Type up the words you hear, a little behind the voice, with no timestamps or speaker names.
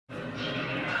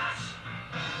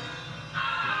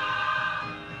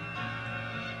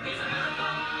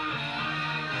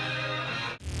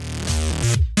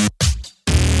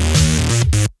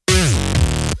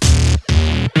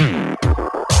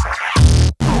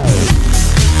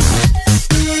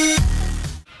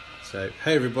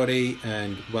Hey everybody,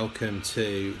 and welcome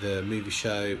to the movie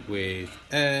show with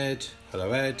Ed.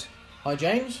 Hello Ed. Hi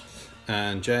James.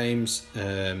 And James.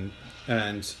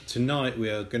 And tonight we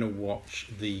are going to watch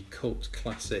the cult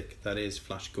classic that is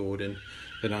Flash Gordon,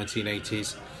 the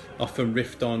 1980s. Often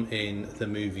riffed on in the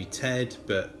movie Ted,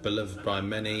 but beloved by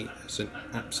many as an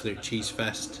absolute cheese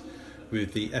fest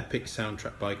with the epic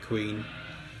soundtrack by Queen.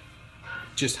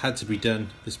 Just had to be done,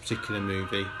 this particular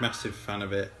movie. Massive fan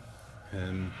of it.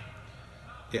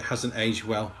 It hasn't aged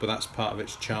well, but that's part of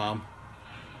its charm.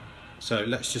 So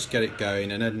let's just get it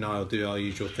going, and Ed and I will do our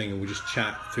usual thing, and we'll just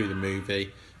chat through the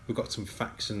movie. We've got some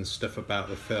facts and stuff about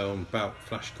the film, about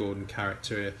Flash Gordon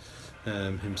character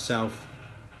himself.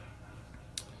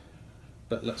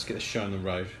 But let's get the show on the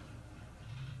road.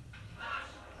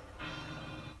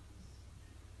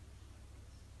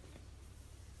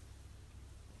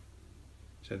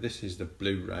 So this is the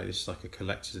Blu-ray. This is like a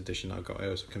collector's edition I got. It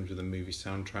also comes with a movie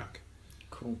soundtrack.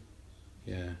 Cool.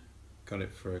 Yeah, got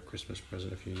it for a Christmas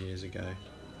present a few years ago.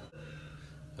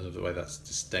 I love the way that's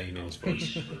disdain in his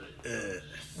voice.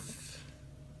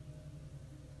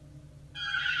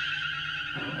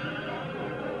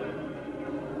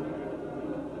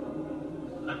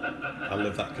 I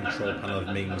love that control panel of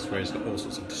memes where he's got all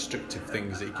sorts of destructive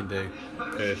things that he can do.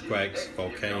 Earthquakes,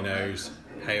 volcanoes,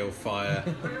 hail, fire,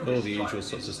 all the usual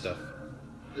sorts of stuff.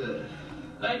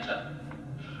 Later,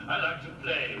 I like to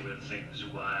play with things a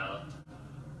while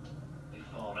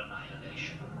before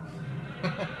annihilation.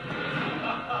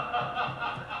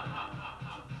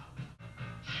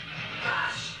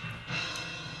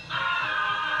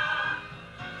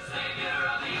 Savior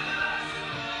of the universe.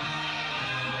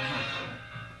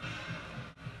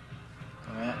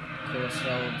 Yeah, of course,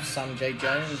 old Sam J.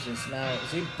 Jones is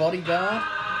he bodyguard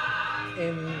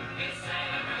in...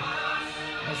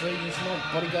 He's not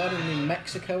bodyguard in New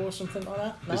Mexico or something like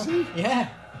that? No? Is he? Yeah.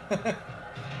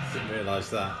 Didn't realise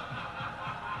that.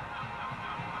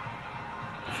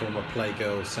 The former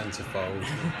Playgirl centerfold,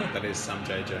 that is Sam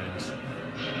J. Jones.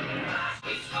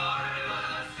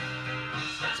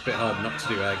 It's a bit hard not to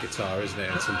do air guitar, isn't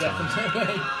it, sometimes?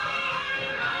 Definitely.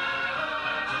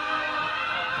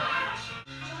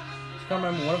 I can't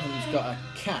remember, one of them's got a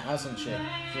cat, hasn't she?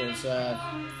 So it's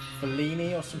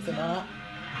Fellini or something like that.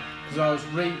 Because I was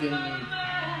reading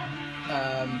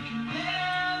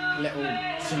little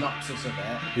synopsis of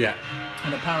it. Yeah.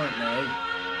 And apparently,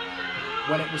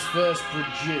 when it was first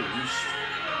produced,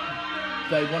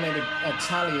 they wanted an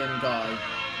Italian guy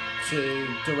to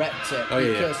direct it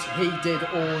because he did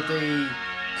all the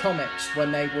comics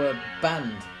when they were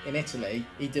banned in Italy.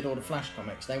 He did all the Flash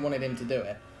comics. They wanted him to do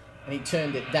it, and he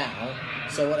turned it down.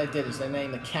 So what they did is they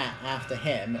named the cat after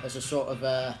him as a sort of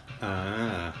a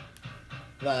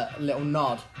little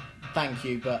nod, thank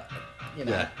you, but you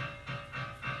know. Yeah.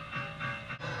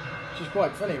 Which is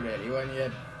quite funny, really,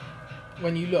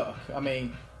 when you look. I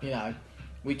mean, you know,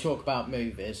 we talk about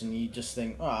movies, and you just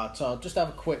think, so I'll just have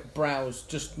a quick browse,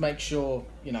 just make sure,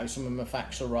 you know, some of my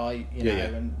facts are right, you know,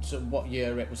 and so what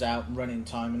year it was out, running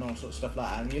time, and all sorts of stuff like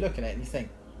that. And you look at it and you think,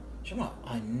 you know what?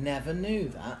 I never knew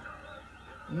that.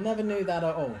 Never knew that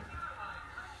at all.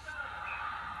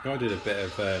 I did a bit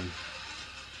of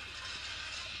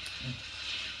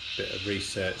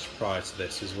research prior to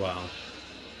this as well,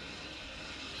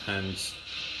 and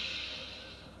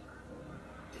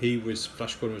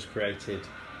Flash Gordon was created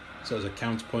so as a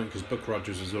counterpoint because Buck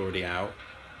Rogers was already out,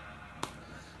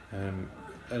 and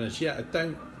as yet I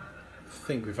don't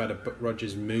think we've had a Buck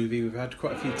Rogers movie. We've had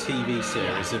quite a few TV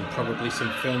series and probably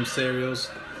some film serials,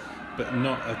 but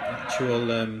not an actual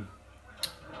a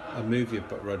movie of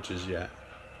Buck Rogers yet.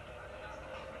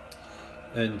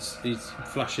 And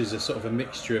Flash is a sort of a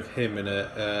mixture of him and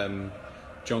a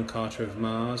John Carter of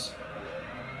Mars.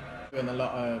 Doing a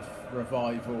lot of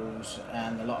revivals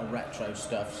and a lot of retro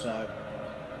stuff, so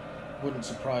wouldn't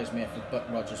surprise me if a Buck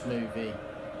Rogers movie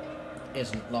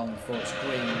isn't long before it's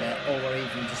greenlit, or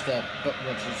even just a Buck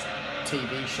Rogers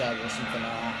TV show or something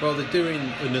like that. Well, they're doing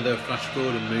another Flash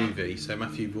Gordon movie, so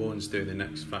Matthew Vaughan's doing the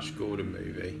next Flash Gordon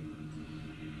movie.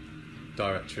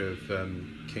 Director of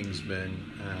Kingsman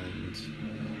and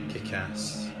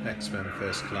Kick-Ass, X-Men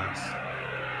First Class.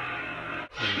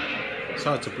 It's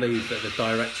hard to believe that the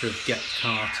director of Get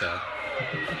Carter,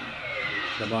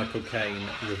 the Michael Caine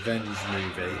revenge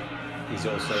movie, is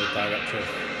also the director of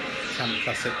Camp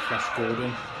Classic Flash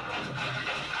Gordon.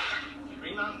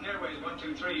 Green Mountain Airways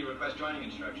 123, request joining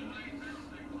instructions.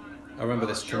 I remember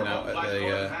this coming out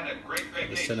at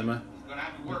the cinema.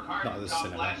 Not at the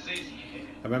cinema.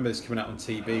 I remember this coming out on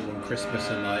TV one Christmas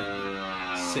and like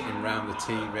sitting around the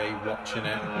TV watching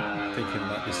it, thinking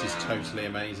like this is totally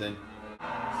amazing.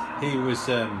 He was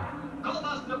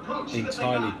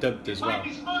entirely dubbed as well.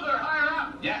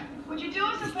 Yeah. Would you do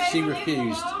us a Because he favor?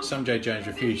 refused, Sam J. Jones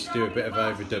refused to do a bit of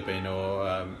overdubbing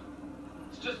or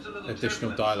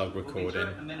additional dialogue recording.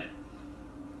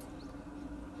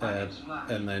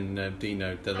 And then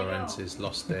Dino De Laurentiis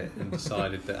lost it and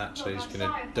decided that actually he's going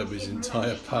to dub his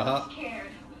entire part.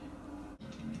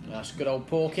 That's good old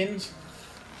Porkins.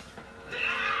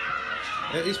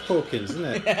 It is Porkins, isn't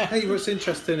it? Hey, what's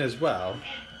interesting as well,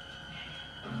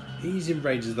 he's in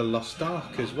Raiders of the Lost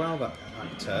Ark as well, that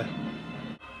actor.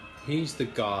 He's the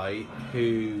guy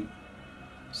who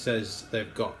says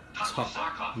they've got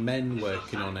top men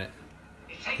working on it.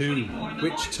 Who?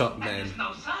 Which top men?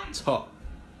 Top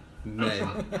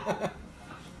men.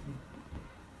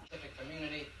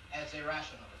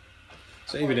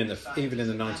 So even in the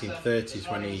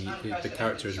 1930s, when the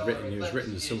character was written, he was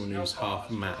written as someone who was half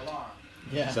mad.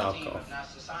 Yeah. Zarkov.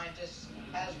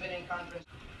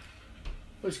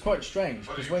 It's quite strange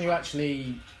because when you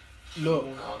actually look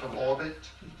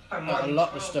at a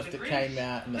lot of stuff that came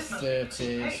out in the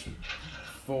 30s,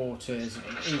 40s,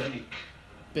 even a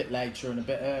bit later and a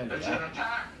bit earlier,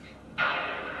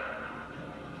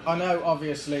 I know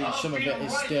obviously some of it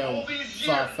is still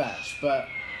far-fetched, but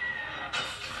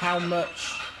how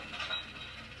much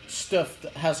stuff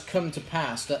that has come to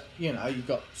pass that, you know, you've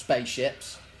got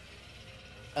spaceships,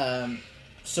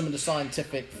 some of the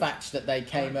scientific facts that they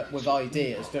came up with,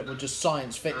 ideas that were just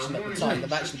science fiction at the time,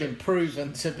 have actually been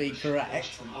proven to be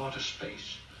correct. Well,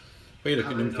 you look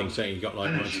at them things, don't you? You've got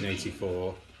like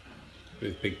 1984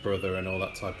 with Big Brother and all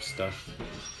that type of stuff,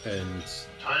 and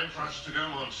Time for us to go,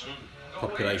 Monson.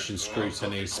 population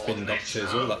scrutiny, spin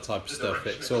doctors, all that type of stuff.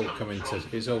 It's all coming to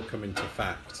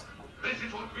fact. This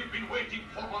is what we've been waiting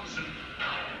for, Monson.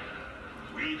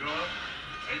 We go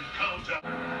encounter.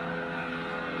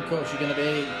 Of course, you're going to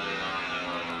be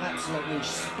absolutely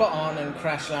spot on and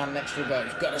crash land next to a boat.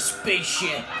 You've got a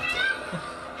spaceship.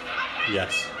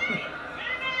 Yes.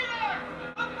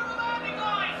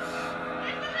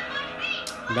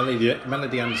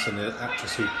 Melody Anderson, the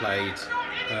actress who played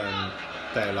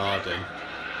Dale Arden,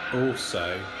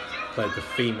 also played the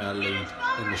female lead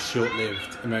in the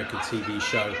short-lived American TV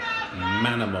show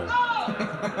Manimal.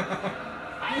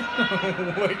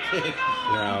 Wicked.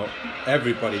 Now,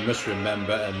 everybody must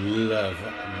remember and love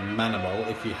Manimal.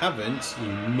 If you haven't,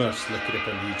 you must look it up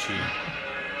on YouTube.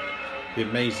 The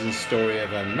amazing story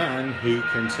of a man who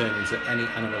can turn into any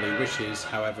animal he wishes,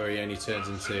 however he only turns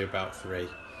into about 3.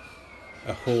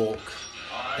 A hawk,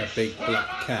 a big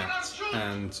black cat,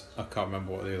 and I can't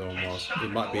remember what the other one was.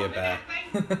 It might be a bear.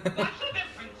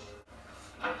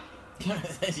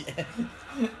 Yeah.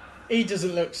 He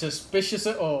doesn't look suspicious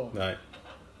at all. No.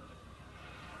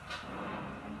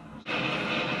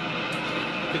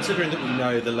 Considering that we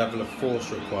know the level of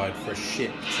force required for a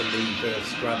ship to leave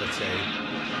Earth's gravity,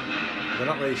 they're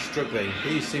not really struggling.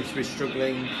 He seems to be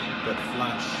struggling, but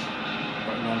Flash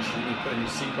quite nonchalantly putting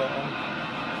his seatbelt on.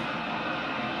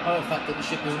 Oh, the fact that the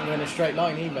ship doesn't go in a straight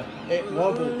line either. It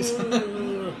wobbles.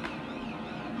 The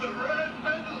red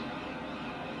medal.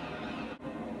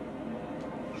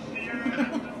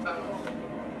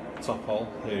 Top Hole,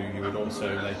 who you would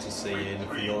also later see in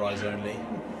For Your Eyes Only,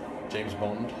 James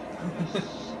Bond.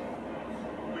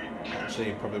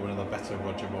 Actually, probably one of the better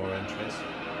Roger Moore entries.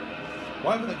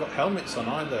 Why haven't they got helmets on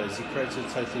either? Has he created a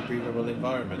totally breathable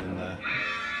environment in there?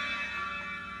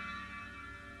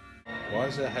 Why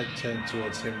is their head turned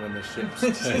towards him when the ship's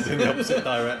turned in the opposite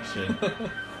direction?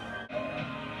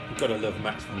 You've got to love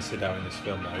Max von Sydow in this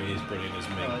film though, he is brilliant as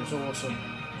me. Oh, it's awesome.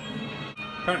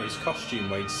 Apparently his costume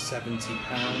weighed 70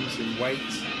 pounds in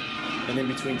weight, and in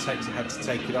between takes he had to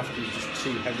take it off because it was just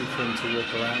too heavy for him to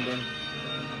walk around in.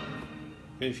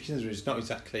 I mean, if you consider he's not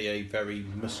exactly a very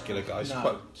muscular guy, he's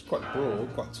quite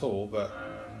broad, quite tall, but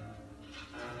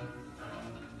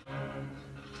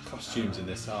costumes in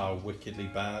this are wickedly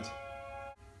bad.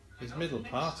 His middle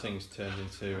parting's turned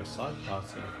into a side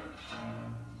parting.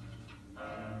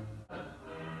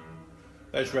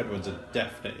 Those red ones are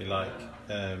definitely like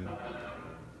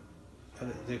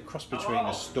the cross between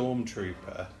a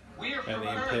stormtrooper and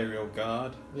the Imperial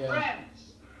Guard. Yeah.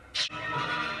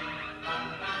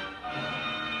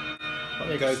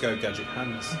 Like go gadget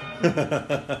hands.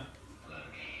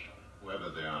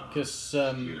 Because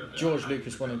George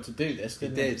Lucas wanted to do this,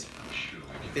 didn't he?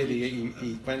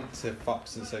 He went to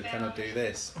Fox and said, "Can I do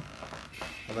this?"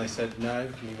 And they said no.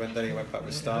 And he went back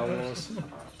with Star Wars.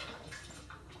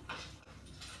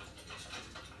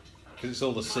 Because it's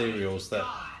all the serials that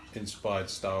inspired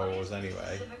Star Wars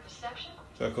anyway.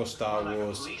 So of course Star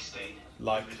Wars,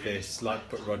 like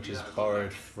Buck Rogers,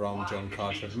 borrowed from John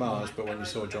Carter of Mars, but when you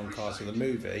saw John Carter the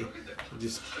movie, it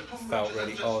just felt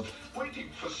really odd.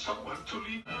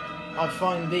 I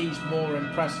find these more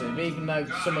impressive, even though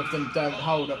some of them don't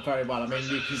hold up very well. I mean,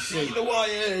 you can see the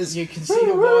wires. You can see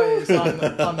the wires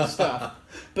on the stuff,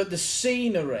 but the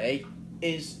scenery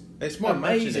is. It's more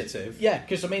amazing. imaginative. Yeah,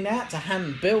 because I mean, they had to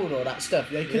hand build all that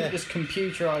stuff. They couldn't just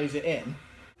computerise it in.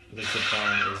 This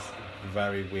design is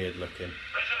very weird looking.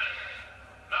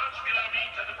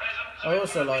 I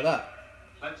also like that.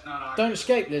 Don't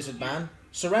escape, lizard man.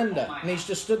 Surrender. And he's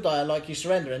just stood there like he's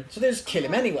surrendering. So they just kill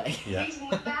him anyway. Yeah.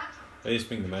 They just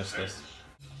being the merciless.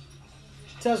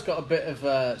 It has got a bit of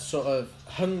a sort of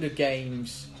Hunger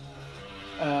Games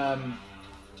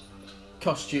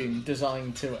costume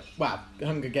design to it. Wow,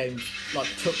 Hunger Games like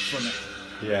took from it.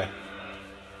 Yeah.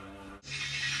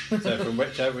 So from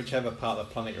whichever part of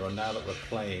the planet you're on, now that we're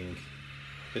playing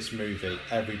this movie,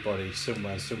 everybody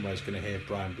somewhere's going to hear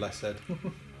Brian Blessed,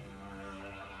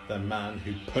 the man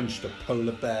who punched a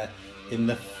polar bear in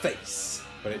the face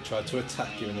when it tried to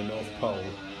attack you in the North Pole.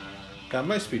 Now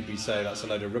most people say that's a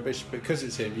load of rubbish, but because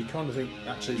it's him, you kind of think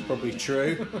actually it's probably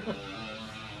true.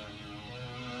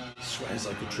 Swears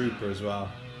like a trooper as well.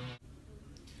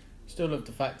 Still love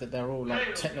the fact that they're all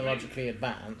like technologically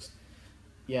advanced,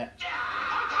 yet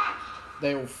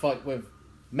they all fight with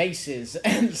maces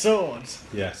and swords.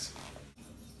 Yes.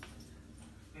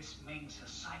 This means a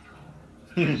cycle.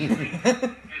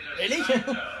 Really?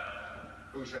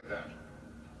 Who said that?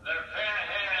 The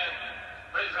fair-haired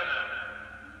prisoner.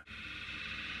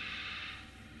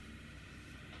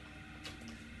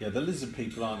 Yeah, the lizard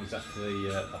people aren't exactly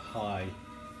the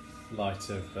highlight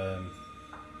of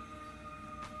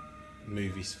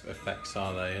movie effects,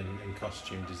 are they, and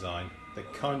costume design? They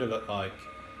kind of look like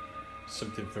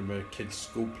something from a kid's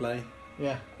school play.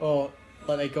 Yeah, or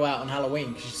like they go out on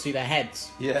Halloween because you see their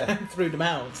heads through the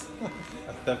mouths.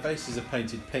 Their faces are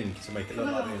painted pink to make it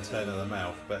look like the internal of the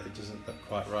mouth, but it doesn't look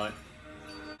quite right.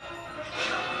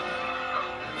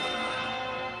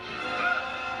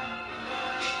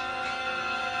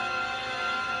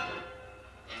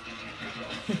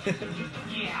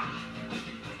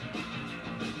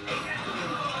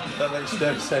 That makes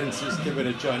no sense. He's given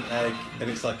a giant egg, and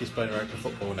it's like he's playing American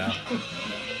football now.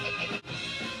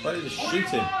 Why did he just shoot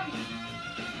him?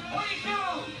 42!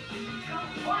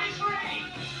 43!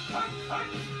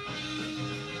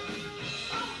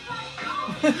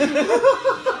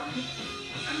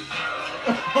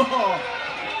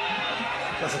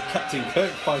 That's a Captain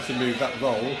Kirk fighting move, that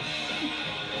roll.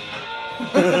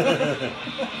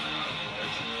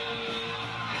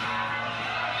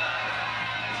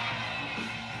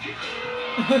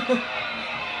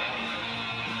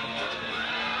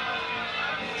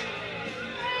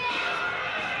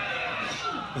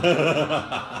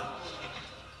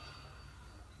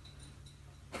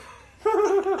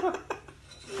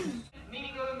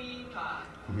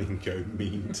 Mingo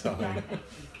meantime.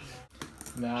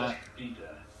 Nah.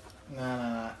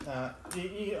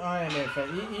 I ain't no fan.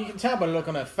 You can tell by the look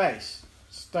on her face.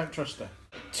 Just don't trust her.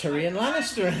 Tyrion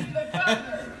Lannister.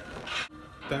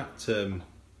 That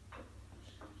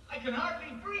I can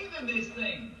hardly breathe in this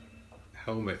thing.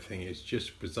 helmet thing is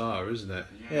just bizarre, isn't it?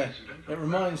 Yeah, it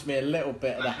reminds me a little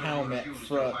bit of the helmet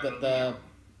that the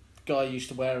guy used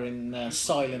to wear in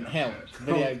Silent Hill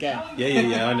video game.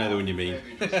 Yeah, I know the one you mean.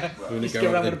 When you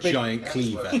go around with a giant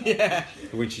cleaver, yeah.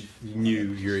 which you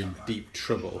knew you're in deep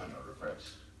trouble.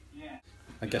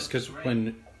 I guess because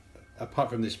apart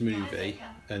from this movie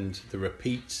and the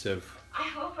repeats of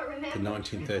the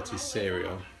 1930s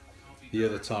serial, the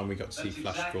other time we got to see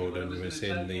Flash Gordon was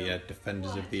in the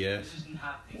Defenders of the Earth.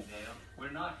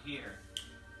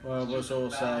 Well, it was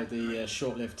also the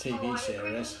short-lived TV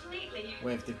series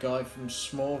with the guy from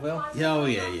Smallville. Yeah, oh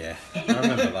yeah. I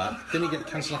remember that. Didn't he get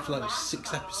cancelled after like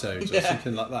 6 episodes or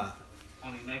something like that?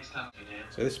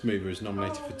 So this movie was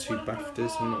nominated for 2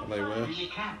 BAFTAs, I don't know what they were.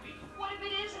 What if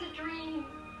it isn't a dream?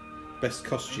 Best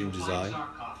costume design,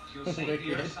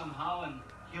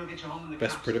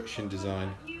 best production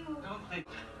design.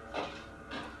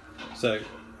 So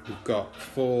we've got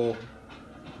 4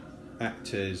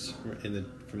 actors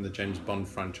from the James Bond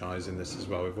franchise in this as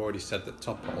well. We've already said that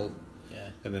Topol,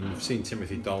 and then we've seen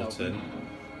Timothy Dalton,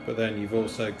 but then you've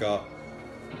also got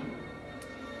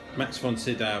Max von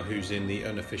Sydow, who's in the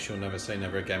unofficial Never Say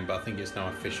Never Again, but I think it's now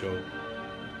official,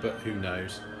 but who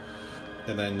knows.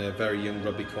 And then very young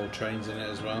Robbie Coltrane's in it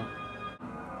as well.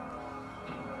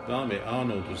 Blimey,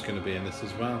 Arnold was going to be in this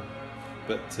as well,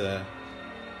 but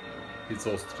his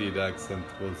Austrian accent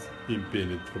was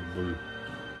impenetrable.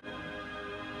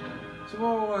 So what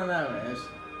I want to know is,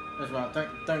 as well.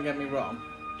 Don't get me wrong.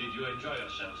 Did you enjoy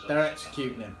yourself? They're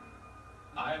executing him.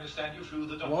 I understand you flew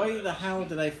the doctor. Why the hell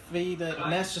do they feel it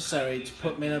necessary to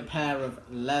put me in a pair of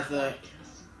leather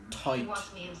tight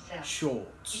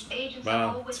shorts?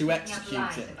 Well, to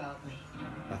execute it.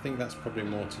 I think that's probably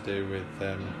more to do with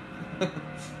the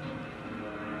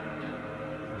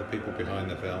people behind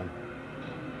the film.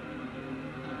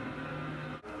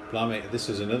 Blimey, this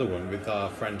is another one with our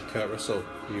friend Kurt Russell,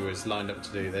 who was lined up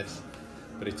to do this,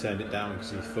 but he turned it down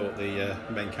because he thought the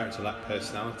main character lacked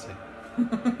personality.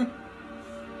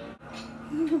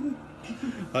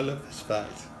 I love this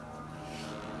fact.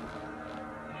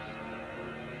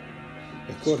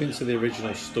 According to the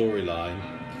original storyline,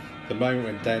 the moment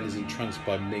when Dale is entranced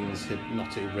by Ming's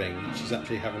hypnotic ring, she's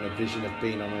actually having a vision of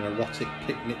being on an erotic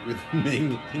picnic with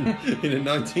Ming in a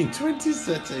 1920s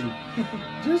setting.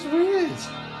 Just weird.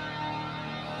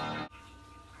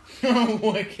 Oh,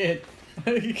 wicked.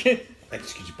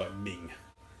 Executed by Ming.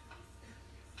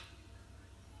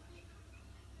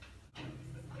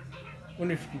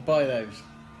 Wonder if you can buy those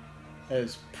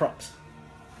as props.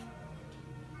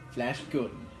 Flash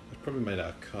Gordon. It's probably made out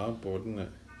of cardboard, isn't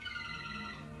it?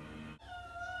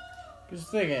 Because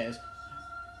the thing is,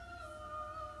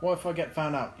 what if I get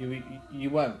found out? You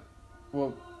won't.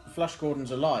 Well, Flash Gordon's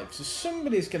alive, so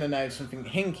somebody's going to know something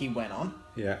hinky went on.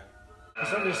 Yeah.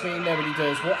 Because obviously nobody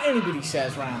does what anybody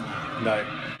says round there. No.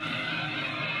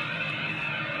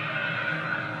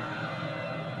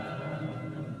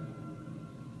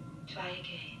 Try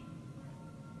again.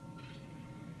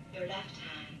 Your left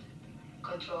hand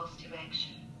controls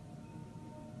direction.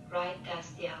 Right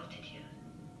does the altitude.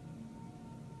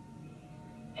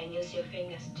 And use your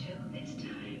fingers too this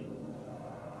time.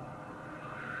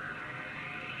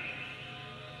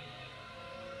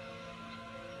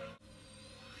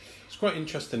 It's quite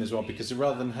interesting as well because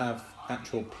rather than have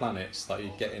actual planets like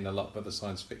you get in a lot of other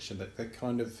science fiction, that they're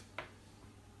kind of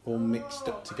all mixed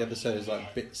up together. So there's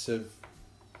like bits of,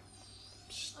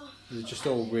 they're just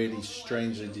all really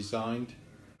strangely designed.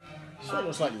 It's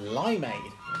almost like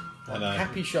limeade. I know.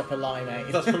 Happy Shopper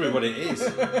limeade. That's probably what it is.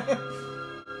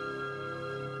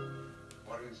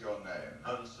 What is your name?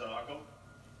 Hans Zarkle.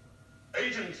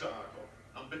 Agent Zarkle,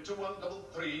 number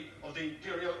 2133 of the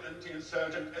Imperial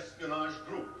Anti-Insurgent Espionage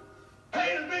Group.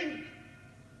 Hail Ming!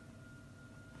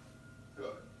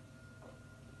 Good.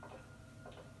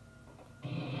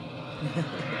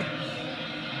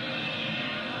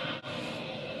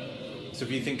 So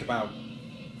if you think about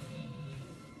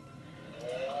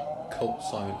cult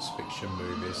science fiction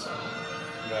movies,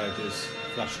 where does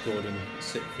Flash Gordon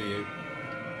sit for you?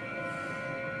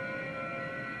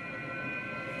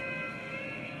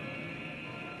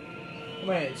 I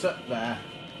mean, it's up there,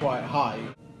 quite high.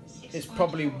 It's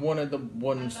probably one of the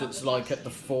ones that's like at the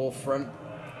forefront.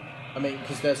 I mean,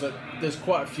 because there's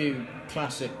quite a few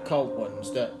classic cult ones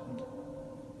that,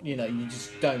 you know, you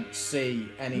just don't see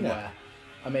anywhere.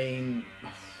 Yeah. I mean,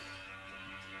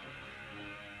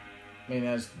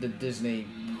 there's the Disney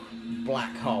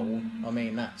black hole. I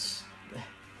mean,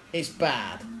 it's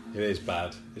bad. It is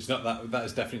bad. It's not that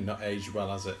is definitely not aged well,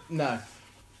 has it? No.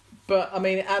 But, I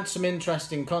mean, it had some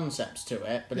interesting concepts to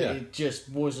it, but yeah. it just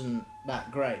wasn't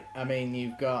that great. I mean,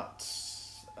 you've got,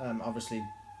 obviously,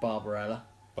 Barbarella.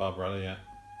 Barbarella, yeah.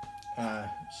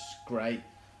 It's great.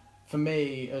 For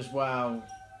me, as well,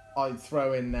 I'd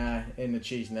throw in there, in the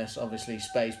cheesiness, obviously,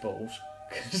 Spaceballs.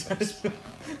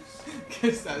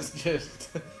 Because that's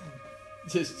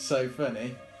just so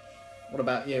funny. What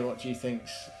about you? What do you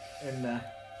think's in there?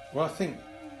 Well, I think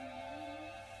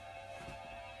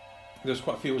there's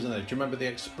quite a few, wasn't there? Do you remember the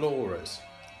Explorers?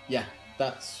 Yeah,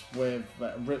 that's with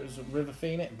River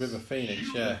Phoenix. River Phoenix,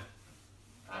 yeah.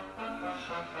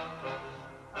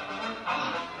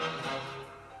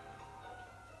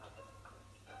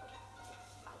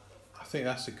 I think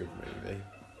that's a good movie.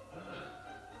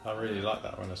 I really like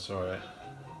that when I saw it.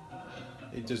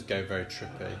 It does go very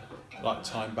trippy. Like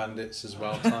Time Bandits as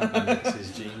well. Time Bandits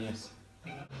is genius.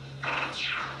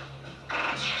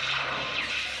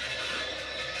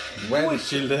 Where did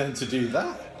she learn to do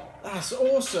that? That's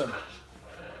awesome.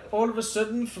 All of a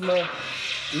sudden, from a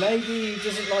lady who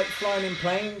doesn't like flying in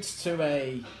planes to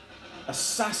a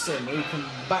assassin who can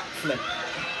backflip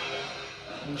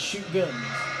and shoot guns.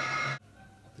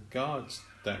 The guards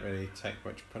don't really take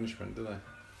much punishment, do they?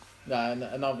 No,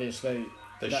 and obviously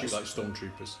they shoot like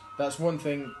stormtroopers. That's one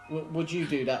thing. Would you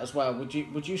do that as well? Would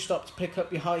you stop to pick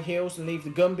up your high heels and leave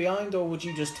the gun behind, or would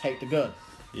you just take the gun?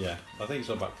 Yeah, I think it's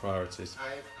all about priorities.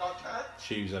 I've got her.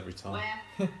 Shoes every time.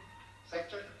 Where?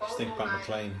 Just think about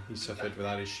McLean. He suffered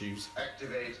without his shoes.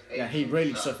 Activate. Yeah, he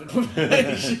really suffered with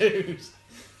his shoes.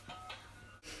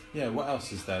 Yeah, what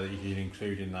else is there that you could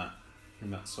include in that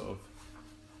sort of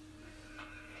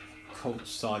cult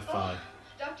sci-fi?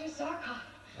 Dr. Zarkov,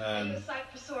 are you a sight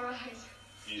for sore eyes?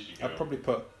 I'd probably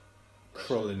put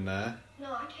Krull in there.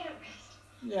 No, I can't rest.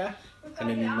 Yeah. We've got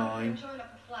to Enemy get out of here Mine. and join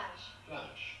up with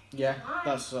Flash. Yeah,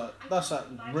 that's a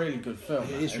really good film.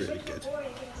 It is really good.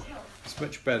 It's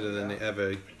much better than it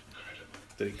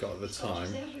got at the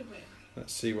time.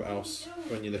 Let's see what else,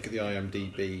 when you look at the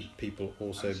IMDb, people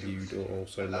also viewed or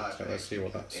also looked at. Let's see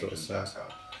what that sort of says.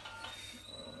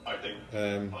 I think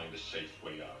we'll find a safe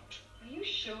way out. Are you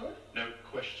sure? No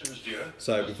questions, dear.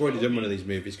 So we've already done one of these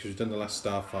movies because we've done The Last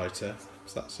Starfighter,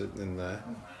 so that's in there.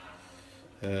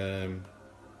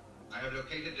 I have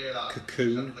located daylight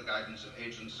Cocoon. under the guidance of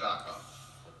Agent Zarkov.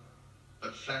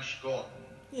 But Flash Gordon.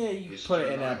 Yeah, you could put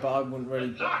it in there, but I wouldn't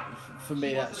really. For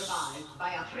me, that's.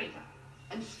 By a traitor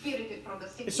and spirited from the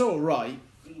city. It's all right,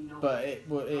 but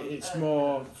it's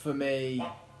more for me.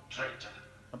 Traitor.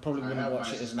 I probably wouldn't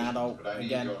watch it as an adult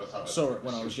again. Saw it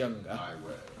when I was younger.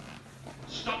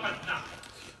 Stop it now.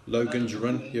 Logan's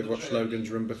Run. You ever watched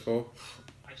Logan's Run before?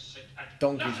 I said at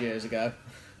Donkeys years ago.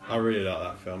 I really like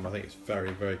that film. I think it's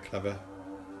very, very clever.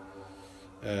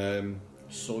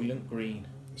 Soylent Green.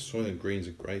 Soylent Green's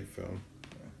a great film.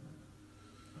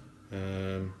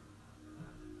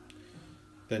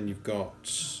 Then you've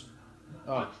got...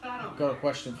 Oh, I've got a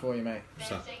question for you, mate. What's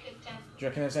that? Do you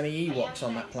reckon there's any Ewoks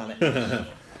on that planet?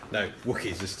 No,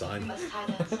 Wookiees this time. Must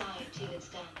hide outside till it's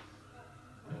done.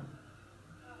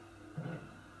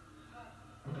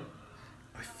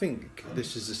 I think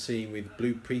this is a scene with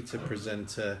Blue Peter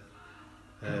presenter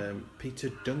Peter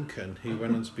Duncan, who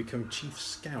went on to become Chief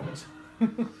Scout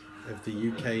of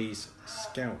the UK's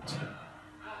Scout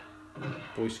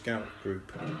Boy Scout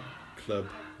group, club,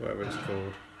 whatever it's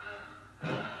called.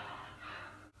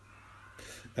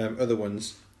 Other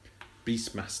ones: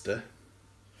 Beastmaster,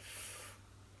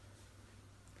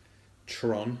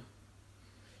 Tron,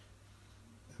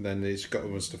 and then there's got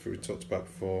other stuff that we talked about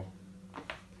before.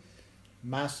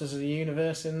 Masters of the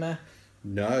Universe in there?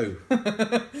 No.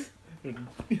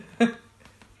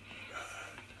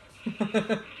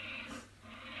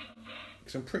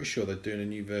 Because I'm pretty sure they're doing a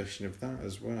new version of that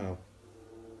as well.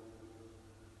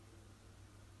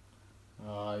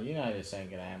 Oh, you know this ain't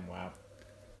gonna end well.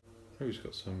 Oh, he's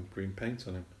got some green paint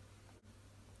on him.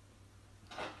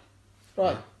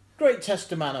 Right, great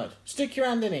test of manhood. Stick your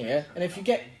hand in here, and if you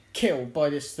get killed by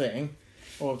this thing,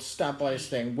 or stabbed by this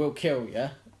thing, we'll kill you,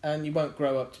 and you won't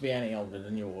grow up to be any older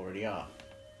than you already are.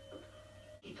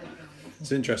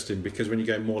 It's interesting because when you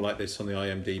go more like this on the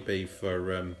IMDb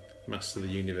for Master of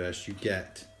the Universe, you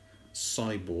get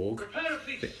Cyborg,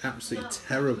 the absolutely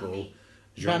terrible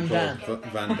Jean-Claude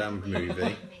Van Damme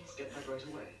movie.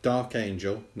 Dark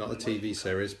Angel, not the TV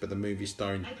series, but the movie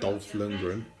starring Dolph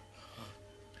Lundgren.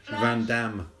 Van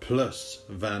Damme plus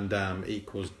Van Damme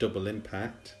equals Double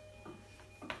Impact.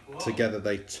 Together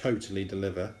they totally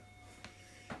deliver.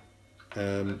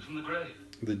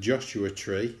 The Joshua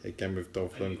Tree, again with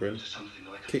Dolph Lundgren.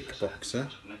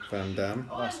 Kickboxer, Van Damme.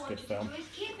 Oh, that's a good film.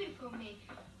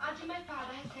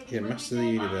 Yeah, Master of the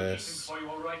Universe.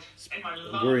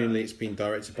 Worryingly, it's been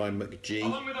directed by McG.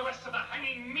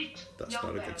 That's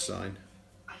not a good sign.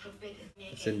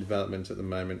 It's in development at the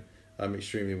moment. I'm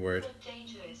extremely worried. What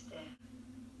danger is there?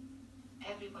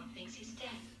 Everyone thinks he's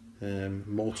dead.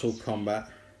 Mortal Kombat,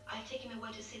 I take him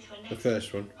away to sit for the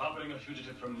first one. Harboring a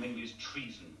fugitive from Mingy's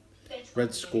treason.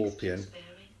 Red Scorpion.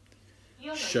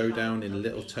 Showdown in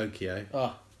Little Tokyo.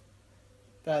 Oh,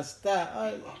 that's that.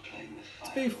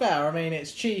 To be fair, I mean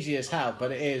it's cheesy as hell,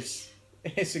 but it's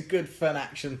a good fun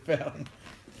action film.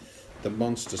 The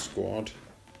Monster Squad.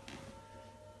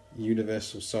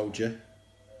 Universal Soldier.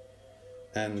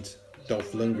 And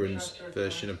Dolph Lundgren's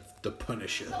version of The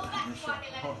Punisher.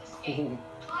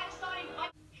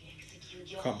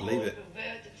 Can't believe it.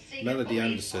 Melody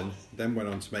Anderson then went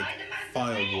on to make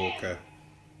Firewalker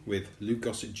with Lou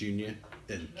Gossett Jr.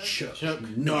 and Chuck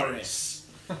Norris,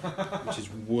 which is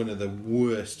one of the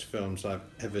worst films I've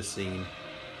ever seen.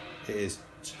 It is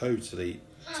totally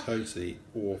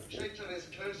awful. Satan is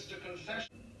close to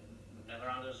confession. Never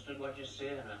understood what you say,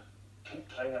 and keep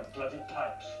playing a bloody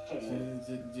pipe, fool.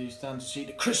 Do you stand to see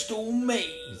the crystal maze?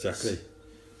 Exactly.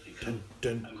 Dun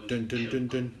dun dun dun dun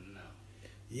dun.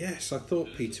 Yes, I thought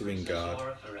Peter Wingard,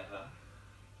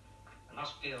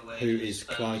 who is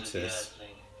Clytus,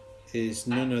 is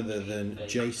none other than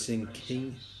Jason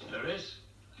King.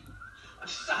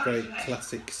 Very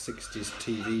classic 60s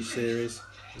TV series,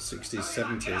 the 60s,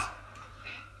 70s.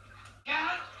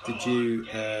 Did you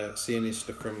see any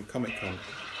stuff from Comic Con?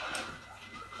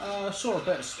 Saw a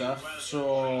bit of stuff.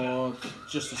 Saw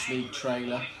Justice League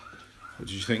trailer. What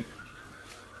did you think?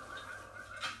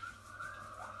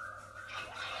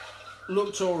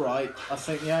 Looked all right. I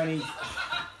think the only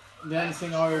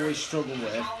thing I always struggle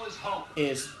with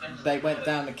is they went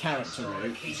down the character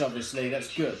route, which obviously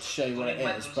that's good to show you what it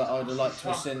is, but I would have liked to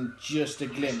have seen just a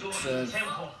glimpse of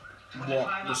what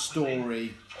the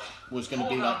story was going to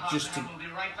be like, just to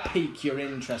pique your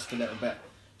interest a little bit.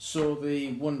 Saw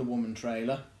the Wonder Woman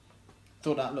trailer,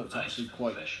 thought that looked actually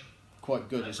quite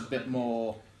good.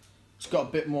 It's got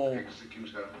a bit more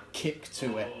kick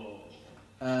to it.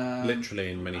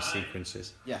 Literally in many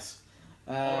sequences. Yes.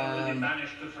 What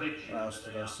else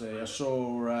did I see? I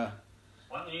saw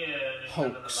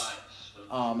Hulk's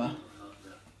armour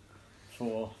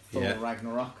for Thor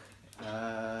Ragnarok.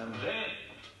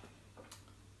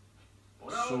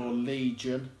 Saw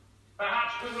Legion.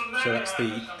 So that's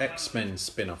the X-Men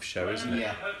spin-off show, isn't it?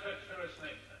 Yeah.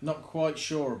 Not quite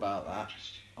sure about that.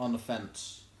 On the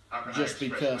fence. Just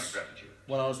because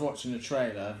when I was watching the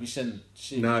trailer, have you seen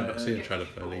No, I've not seen the trailer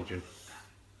for Legion.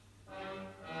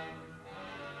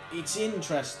 It's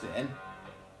interesting,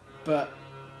 but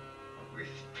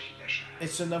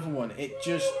it's another one. It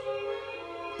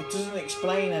doesn't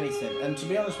explain anything. And to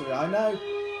be honest with you, I know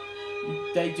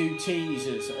they do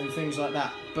teasers and things like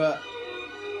that, but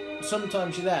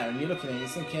sometimes you're there and you're looking at it, you're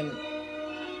thinking,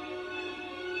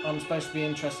 I'm supposed to be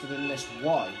interested in this.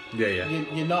 Why? Yeah.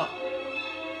 You're not.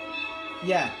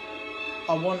 Yeah,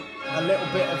 I want a little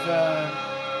bit of a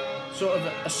sort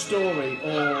of a story,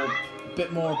 or a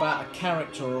bit more about a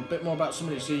character, or a bit more about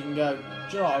somebody, so you can go, do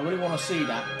you know what, I really want to see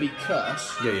that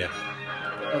because of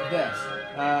this.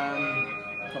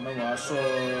 Can't remember what I saw.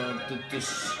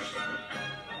 This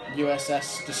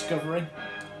USS Discovery.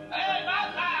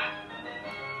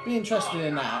 Be interested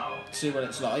in that, see what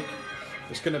it's like.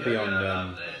 It's going to be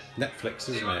on Netflix,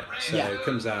 isn't it? So it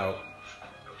comes out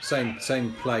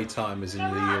same play time as in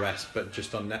the US, but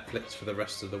just on Netflix for the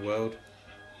rest of the world.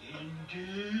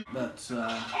 But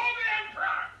I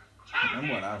can't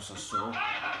remember what else I saw.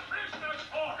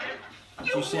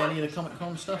 Did you see any of the Comic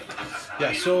Con stuff? Yeah,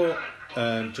 I saw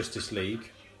Justice League,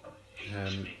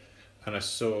 and I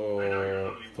saw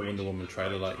the Wonder Woman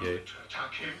trailer like you.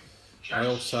 I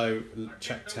also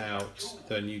checked out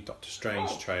the new Doctor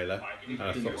Strange trailer, and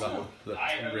I thought that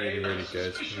looked really, really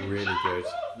good. Really good.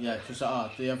 Yeah, because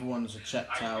the other ones I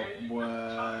checked out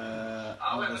were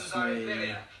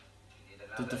obviously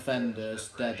The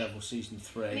Defenders, Daredevil Season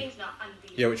 3.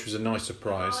 Yeah, which was a nice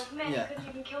surprise. Yeah.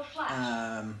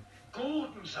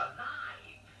 Gordon's alive.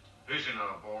 He's in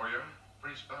our warrior.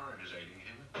 Prince Baron is aiding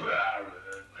him.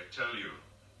 I tell you,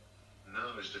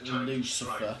 now is the time to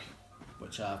Lucifer, strike.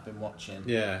 which I've been watching.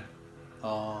 Yeah.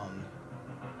 On,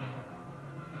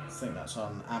 I think that's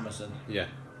on Amazon. Yeah.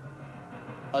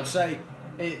 I'd say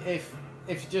if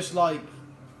you just like,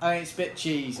 I mean, it's a bit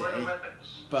cheesy,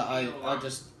 but I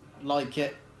just like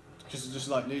it because I just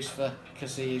like Lucifer,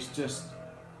 because he is just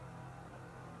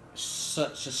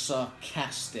such a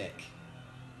sarcastic,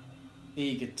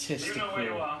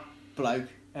 egotistical bloke.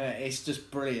 It's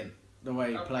just brilliant the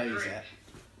way he plays it.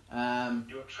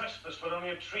 Your trespass were only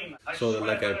a tree. Saw the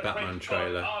Lego Batman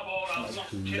trailer. That's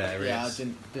hilarious. Yeah, I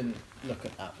didn't look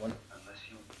at that one. Unless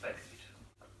you beg me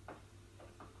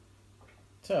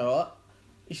to. Tell you what,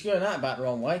 he's going that about the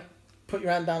wrong way. Put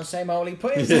your hand down the same hole he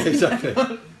put his Yeah, hand exactly.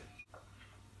 down.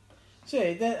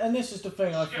 See, and this is the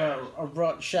thing I felt a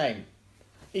right shame.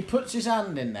 He puts his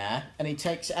hand in there and he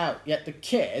takes it out. Yet the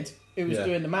kid who was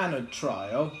doing the manhood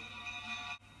trial,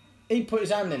 he put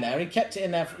his hand in there. He kept it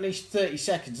in there for at least 30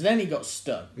 seconds. And then he got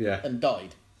stung and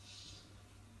died.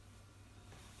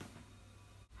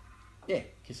 Yeah,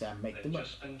 because I make them up.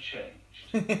 Just been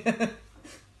changed.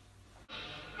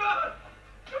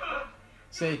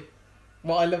 See,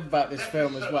 what I love about this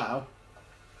film as well,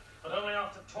 But only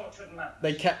after tortured man.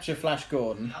 they capture Flash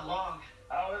Gordon How long?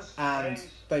 Hours. and days,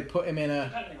 they put him in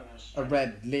depending on your a strength.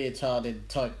 red leotarded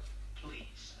type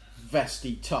Please.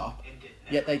 vesty top,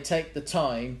 yet they take the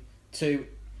time to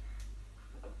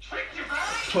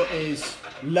put his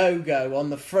logo on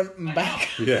the front and back.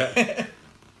 Yeah. That's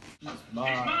He's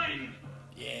mine. mine.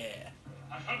 Yeah.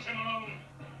 I hunt him alone.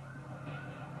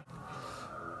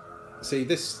 See,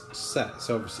 this set's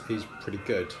obviously is pretty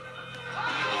good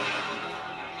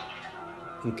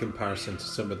in comparison to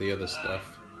some of the other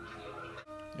stuff.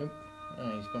 Nope.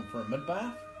 Oh, he's gone for a mud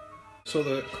bath. Saw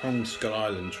the Kong Skull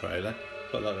Island trailer.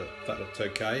 Thought that looked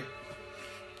okay.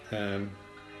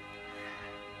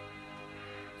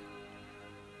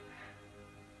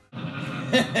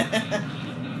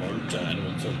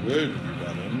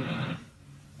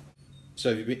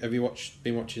 So have you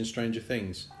been watching Stranger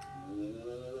Things?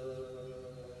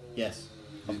 Yes.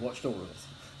 I've watched all of it.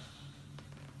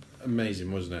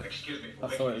 amazing, wasn't it? Excuse me. I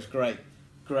thought it was great.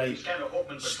 Great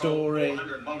story,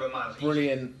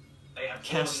 brilliant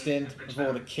casting of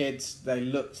all the kids. They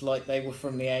looked like they were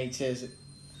from the 80s.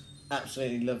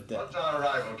 Absolutely loved it. What's our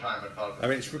arrival time at Falcon? I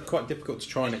mean, it's quite difficult to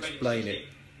try and explain it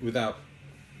without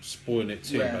spoiling it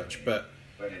too much, but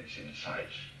When it's in sight.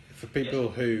 for people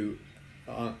who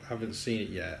haven't seen it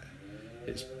yet,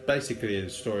 it's basically the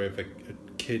story of a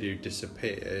kid who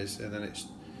disappears, and then it's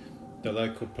the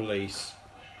local police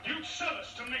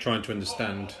trying to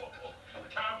understand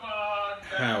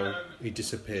how he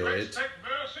disappeared,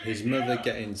 his mother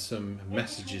getting some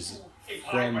messages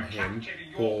from him,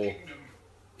 or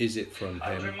is it from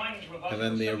him, and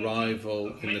then the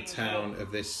arrival in the town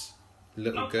of this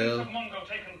little girl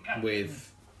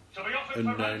with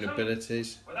unknown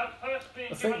abilities.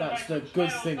 I think that's the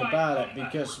good thing about it,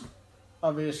 because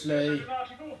obviously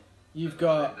you've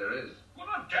got There is. What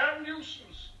a damn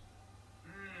nuisance.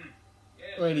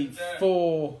 really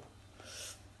 4.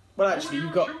 Well, actually,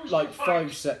 you've got like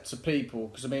 5 sets of people,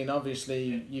 because I mean,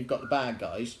 obviously, you've got the bad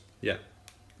guys. Yeah.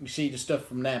 You see the stuff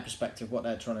from their perspective, what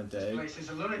they're trying to do.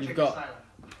 You've got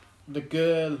the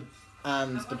girl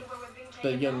and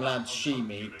the young lads she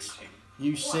meets.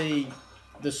 You see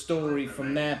the story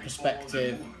from their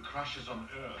perspective,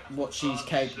 what she's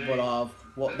capable of,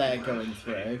 what they're going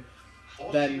through.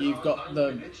 Then you've got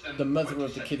the mother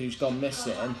of the kid who's gone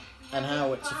missing, and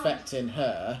how it's affecting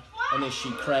her, and is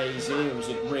she crazy or is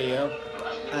it real?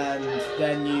 And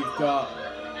then you've got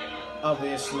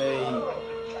obviously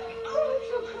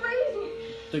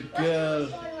the girl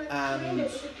and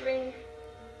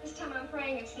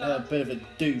a bit of a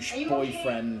douche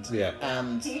boyfriend,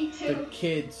 and the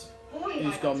kid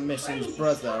who's gone missing's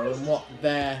brother, and what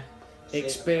they're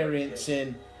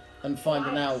experiencing and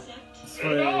finding out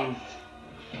through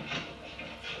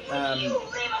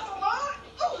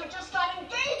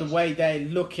the way they're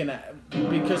looking at it,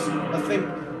 because I think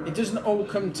it doesn't all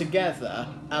come together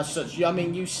as such. I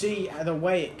mean, you see the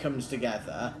way it comes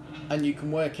together and you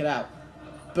can work it out,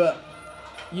 but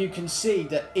you can see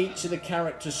that each of the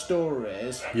character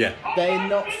stories, they're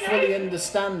not fully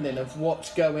understanding of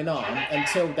what's going on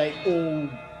until they all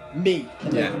meet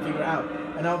and they can figure it out.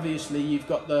 And obviously you've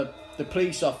got the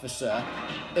police officer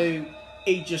who,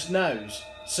 he just knows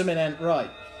something ain't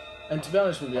right. And to be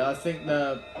honest with you, I think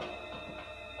the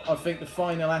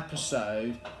final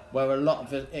episode, where a lot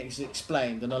of it is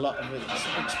explained and a lot of it's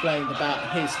explained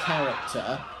about his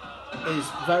character, is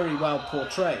very well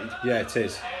portrayed. Yeah, it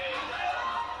is.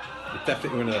 It's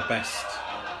definitely one of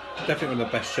the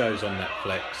best shows on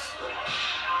Netflix.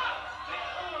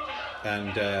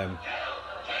 And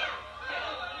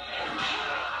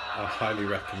I highly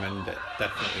recommend it.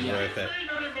 Definitely worth it.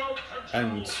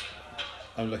 And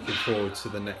I'm looking forward to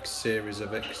the next series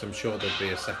of it, because I'm sure there'll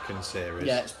be a second series.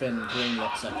 Yeah, it's been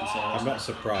greenlit second series. I'm not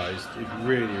surprised. It's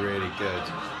really, really good.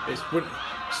 It's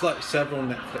like several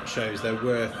Netflix shows they're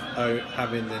worth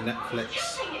having the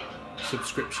Netflix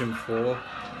subscription for.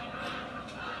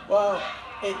 Well,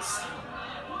 it's...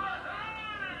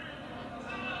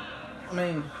 I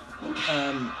mean,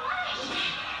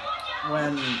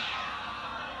 when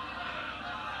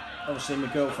obviously my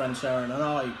girlfriend Sarah and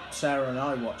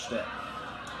I watched it,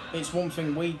 it's one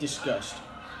thing we discussed.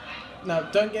 Now,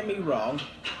 don't get me wrong,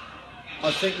 I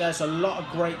think there's a lot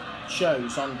of great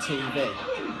shows on TV.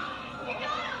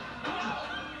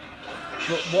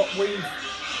 But what we've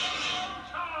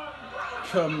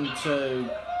come to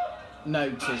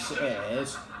notice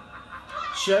is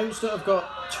shows that have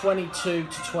got 22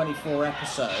 to 24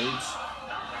 episodes,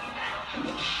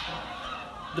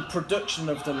 the production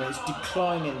of them is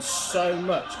declining so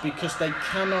much because they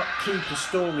cannot keep a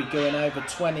story going over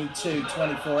 22,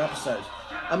 24 episodes.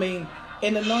 I mean,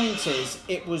 in the 90s,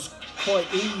 it was quite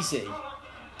easy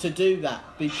to do that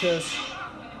because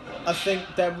I think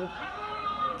there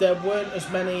weren't as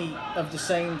many of the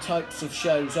same types of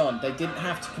shows on. They didn't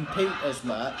have to compete as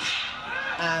much,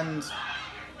 and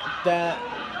their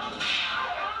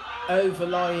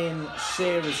overlying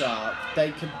series arc,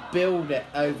 they could build it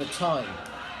over time.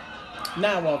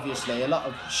 Now, obviously, a lot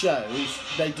of shows,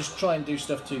 they just try and do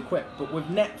stuff too quick. But with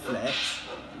Netflix,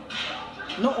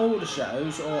 not all the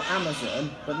shows, or Amazon,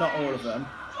 but not all of them,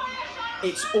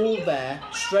 it's all there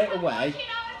straight away.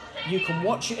 You can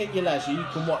watch it at your leisure. You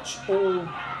can watch all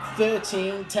 10,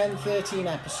 13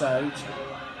 episodes,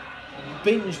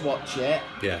 binge watch it.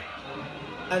 Yeah.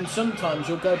 And sometimes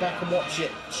you'll go back and watch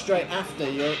it straight after.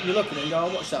 You look at it and go,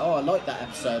 I'll watch that. Oh, I like that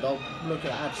episode. I'll look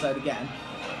at that episode again.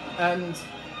 And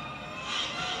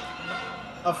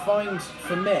I find,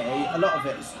 for me, a lot of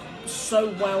it is so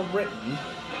well written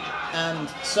and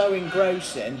so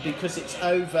engrossing because it's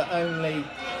over only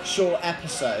short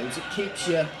episodes. It keeps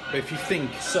you But if you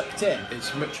think sucked in.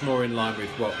 it's much more in line with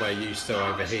what we're used to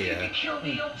over here.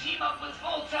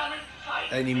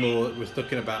 Anymore, we're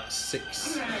looking about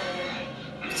six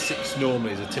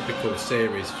normally is a typical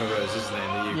series for us, isn't it?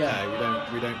 In the UK,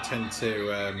 Yeah. we don't tend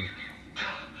to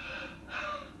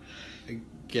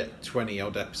get 20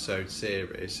 odd episode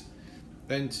series.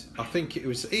 And I think it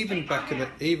was even back in the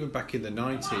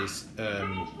 90s,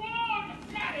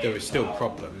 there were still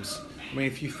problems. I mean,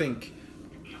 if you think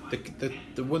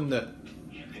the one that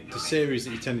the series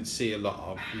that you tended to see a lot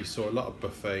of, you saw a lot of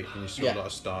Buffy and you saw a lot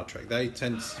of Star Trek. They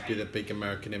tended to be the big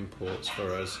American imports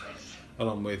for us,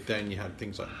 along with then you had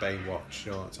things like Baywatch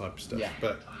and all that type of stuff. Yeah.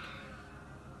 But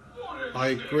I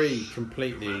agree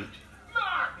completely.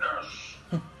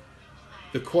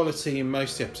 The quality in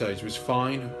most of the episodes was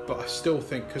fine, but I still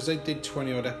think because they did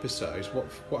 20 odd episodes,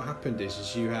 what happened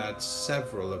is you had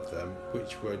several of them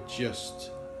which were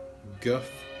just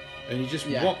guff, and you just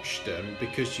watched them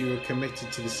because you were committed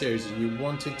to the series and you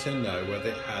wanted to know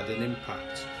whether it had an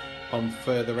impact on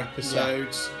further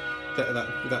episodes,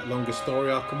 that longer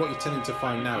story arc. And what you're tending to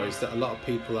find now is that a lot of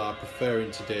people are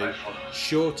preferring to do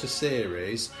shorter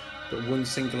series but one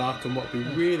single arc. And what would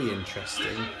be really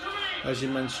interesting, as you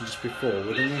mentioned just before,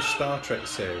 with the new Star Trek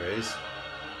series,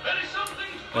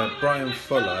 Brian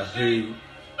Fuller, who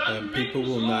people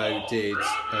will know did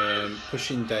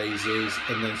Pushing Daisies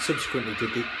and then subsequently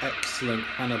did the excellent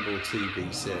Hannibal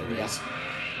TV series.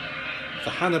 The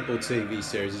Hannibal TV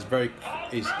series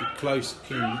is close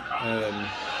in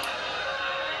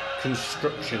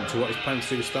construction to what he's planning to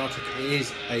do with Star Trek. It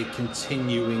is a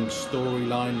continuing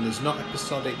storyline, and there's not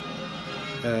episodic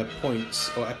points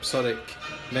or episodic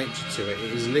nature to it.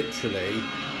 It is literally,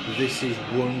 this is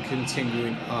one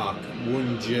continuing arc,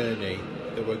 one journey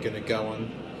that we're going to go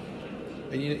on.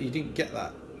 And you didn't get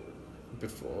that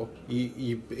before.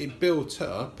 It built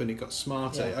up and it got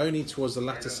smarter. Yeah. Only towards the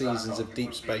latter seasons of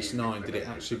Deep Space Nine did it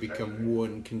actually become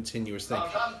one continuous thing.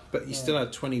 But you still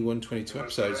had 21, 22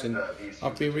 episodes, and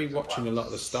I've been rewatching a lot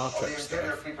of the Star Trek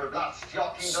stuff.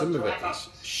 Some of it is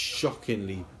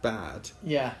shockingly bad.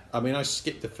 Yeah. I mean, I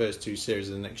skipped the first two series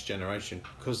of The Next Generation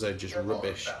because they're just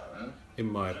rubbish,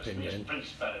 in my opinion.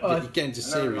 But you get into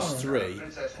series 3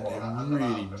 and they're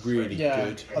really, really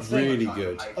good. Really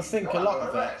good. I think a lot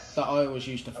of it that I always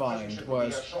used to find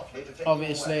was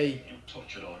obviously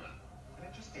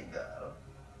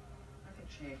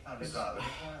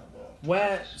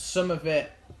where some of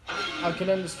it, I can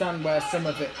understand where some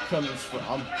of it comes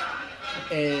from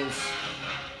is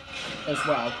as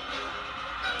well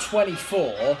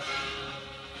 24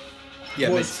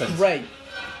 was great.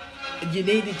 You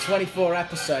needed 24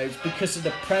 episodes because of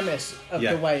the premise of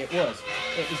the way it was.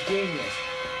 It was genius.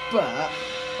 But,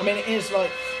 I mean, it is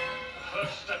like,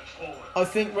 I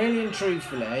think really and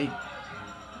truthfully,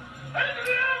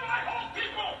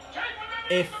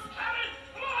 if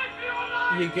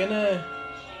you're gonna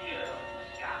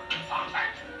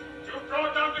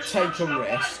take a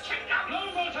risk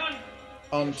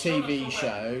on TV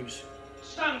shows,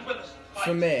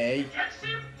 for me,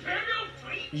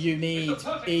 you need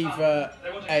either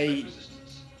a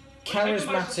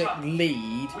charismatic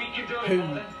lead who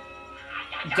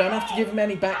you don't have to give him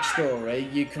any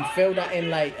backstory, you can fill that in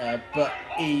later, but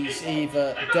he's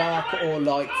either dark or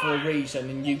light for a reason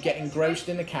and you get engrossed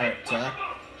in the character,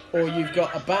 or you've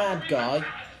got a bad guy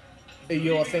who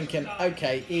you're thinking,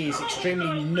 okay, he's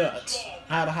extremely nuts,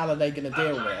 how the hell are they going to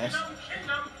deal with this?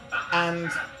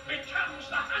 And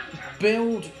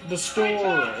build the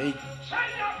story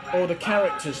or the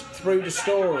characters through the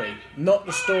story, not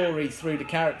the story through the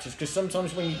characters, because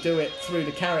sometimes when you do it through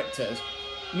the characters,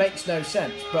 it makes no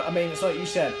sense. But I mean, it's like you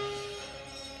said,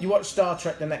 you watch Star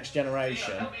Trek The Next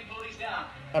Generation,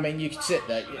 I mean, you can sit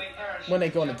there, when they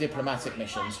go on the diplomatic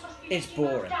missions, it's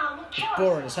boring. It's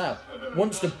boring as hell.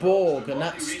 Once the Borg and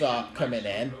that start coming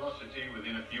in,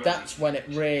 that's when it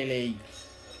really...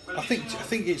 I think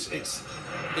it's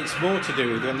more to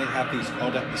do with when they have these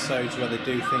odd episodes where they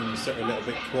do things that are a little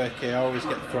bit quirky. I always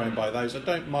get thrown by those. I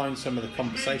don't mind some of the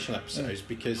conversational episodes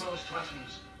because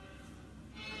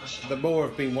the more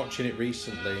I've been watching it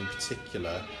recently, in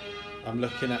particular, I'm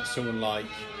looking at someone like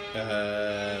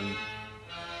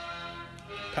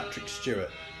Patrick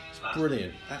Stewart. It's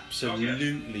brilliant,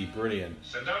 absolutely brilliant.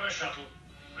 Send down a shuttle,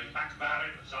 bring back Barry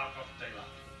and Zarkov Taylor.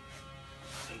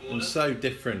 And so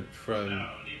different from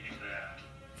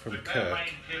Kirk.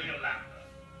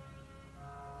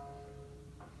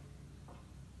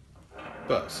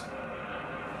 But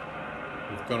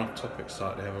we've gone off topic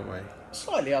slightly, haven't we?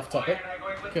 Slightly off topic,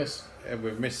 because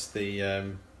we've missed the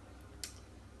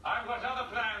I've got other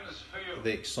plans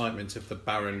the excitement of the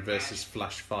Baron versus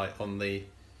Flash fight on the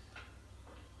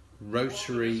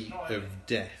Rotary of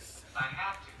Death.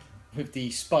 With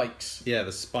the spikes. Yeah,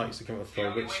 the spikes that come up the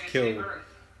floor, which kill...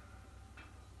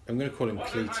 I'm going to call him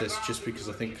Cletus, just because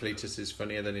I think Cletus is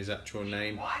funnier than his actual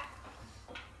name.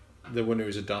 The one who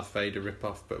was a Darth Vader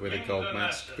rip-off, but with a gold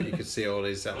mask, but you could see all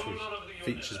his actual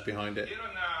features behind it. Here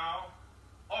and now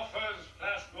offers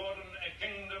Flash Gordon a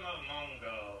kingdom of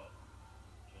Mongo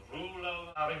to rule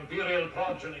over our imperial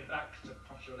progeny back to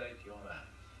populate your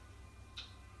Earth.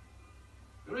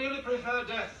 You really prefer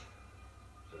death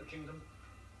to the kingdom?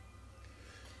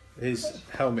 His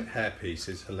helmet hairpiece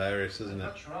is hilarious, isn't I'd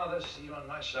it? much rather see you on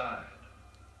my side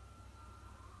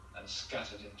than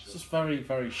scattered into... It's just very,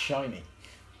 very shiny.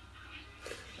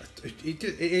 He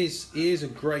is a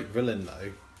great villain,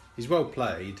 though. He's well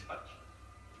played. But,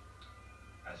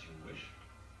 as you wish.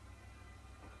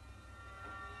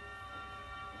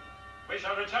 We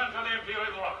shall return to the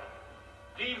Imperial rocket.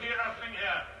 Leave the Earthling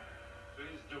here.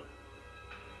 Please do.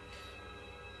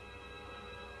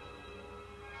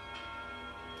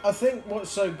 I think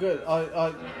what's so good,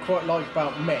 I quite like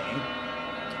about Ming,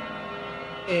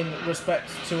 in respect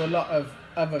to a lot of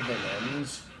other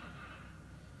villains,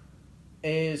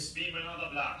 is Demon of the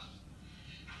blast.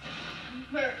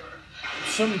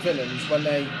 some villains, when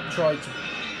they try to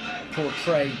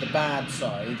portray the bad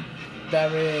side,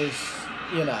 there is,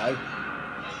 you know,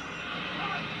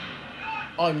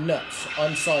 I'm nuts,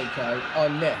 I'm psycho,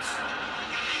 I'm this.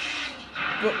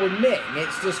 But with Ming,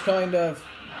 it's just kind of,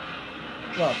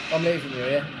 well, I'm leaving you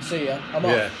here, see ya, I'm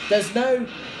off. There's no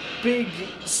big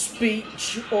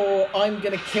speech or I'm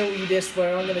going to kill you this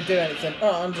way or I'm going to do anything.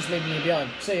 Oh, I'm just leaving you behind.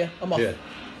 See ya, I'm off. Yeah.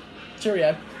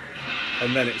 Cheerio.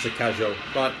 And then it's a casual,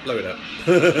 right, blow it up.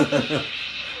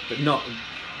 But not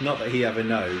that he ever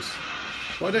knows.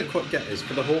 What I don't quite get is,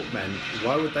 for the Hawkmen,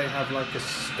 why would they have like a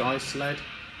sky sled?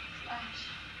 Flash,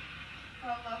 I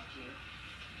loved you.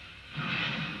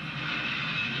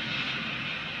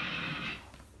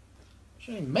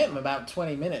 She only met him about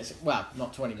 20 minutes. Well,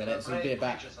 not 20 minutes. It'd be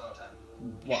about,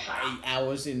 what, 8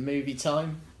 hours in movie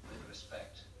time? With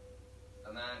respect,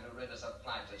 the man who rid us of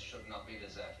Plantus should not be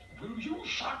deserted. Will you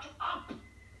shut up?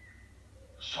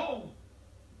 So,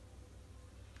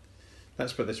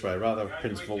 Let's put it this way, I'd rather have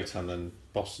Prince Voltan than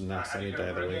Boston Nass any day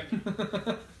of the week.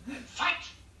 fight!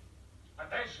 But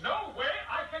there's no way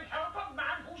I can help a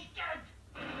man who's dead.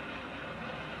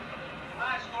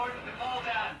 Flash Gordon to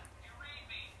Voltan. You read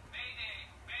me. Mayday.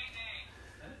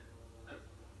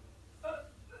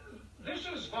 This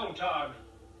is Voltan.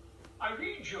 I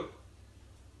read you.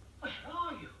 Where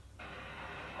are you?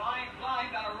 Flying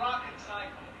blind on a rocket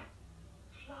cycle.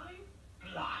 Flying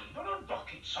blind on a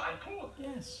rocket cycle?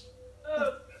 Yes.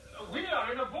 We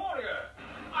are in a warrior.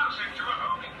 I'll send you a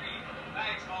homing beam.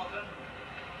 Thanks, Voltan.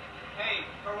 Hey,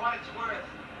 for what it's worth,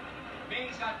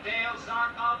 Ming's got Dale,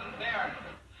 Zarkov, and Baron.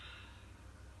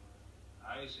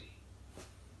 I see.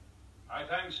 My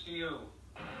thanks to you.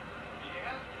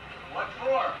 Yeah? What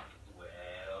for?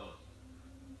 Well,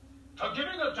 for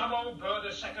giving a dumb old bird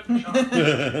a second chance. Over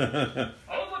the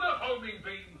homing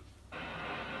beam.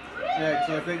 Yeah,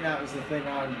 because I think that was the thing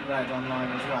I read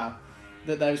online as well.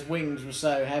 That those wings were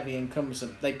so heavy and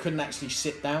cumbersome, they couldn't actually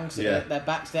sit down. So their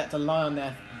backs, they had to lie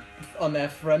on their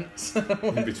fronts.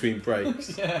 In between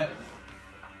breaks. Yeah.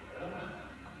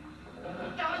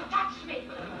 Don't touch me!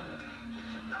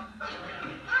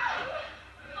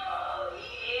 Oh,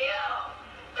 you!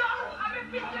 Don't! I'm a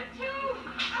victim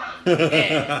too!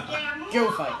 Yeah.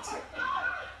 Go fight.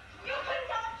 You can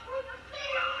dance through the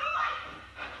sea!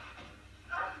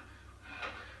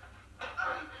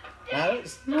 Now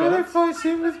it's No, they're good.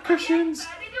 fighting with cushions. In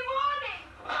the morning!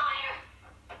 Fire!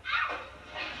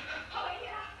 Oh,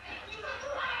 yeah! You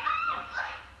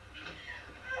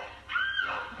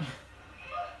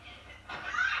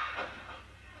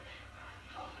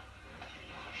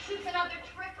This is another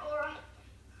trick, Aura.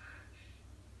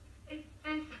 Is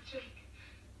this a trick?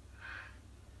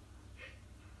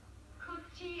 Could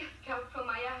tears come from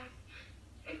my eyes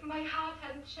if my heart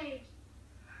hadn't changed?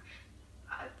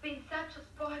 I've been such a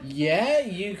spoiled. Yeah,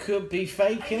 you could be I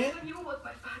faking it. never knew what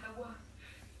my father was.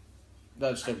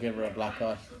 They'd still give her a black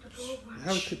eye.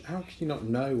 How can you not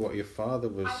know what your father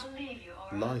was I believe you,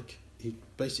 Aura. like? He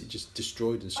basically just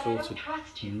destroyed and But I don't slaughtered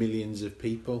trust you. millions of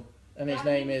people. And his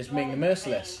name is Ming the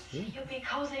Merciless. You'll be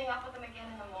cozying up with him again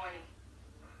in the morning.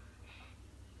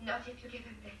 Not if you give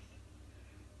him this.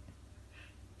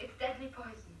 It's deadly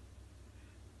poison.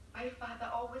 My father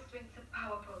always drinks a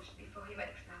power potion before he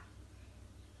makes love.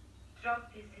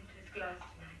 Drop this into his glass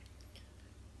tonight.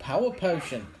 Power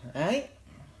potion, eh?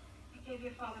 I gave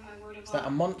your father my word of Is that a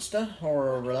honor monster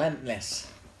or a relentless?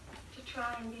 to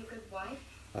try and be a good wife?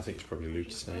 I think it's probably Luke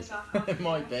to say. It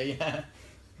might be, yeah.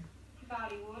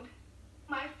 Valley would.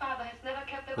 My father has never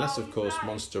kept the Unless, vow of of course, his life.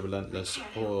 Monster Relentless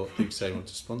or Luke say want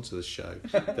to sponsor the show,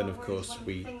 then of course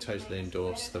we totally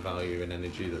endorse the value and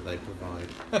energy that they provide.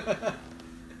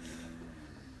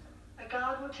 A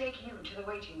guard will take you to the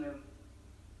waiting room.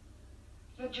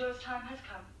 Your jewel's time has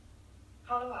come.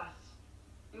 Follow us.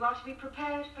 You are to be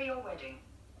prepared for your wedding.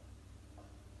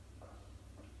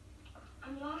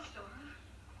 I'm lost, Dora.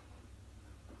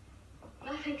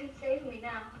 Nothing can save me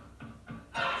now.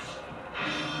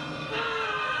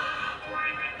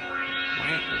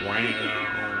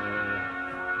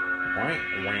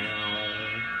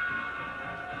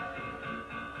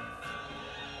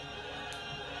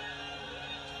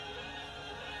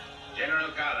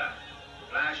 General Carter,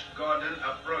 Flash Gordon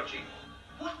approaching.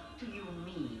 What do you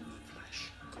mean,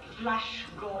 Flash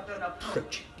Gordon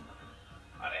approaching?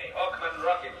 On a Hawkman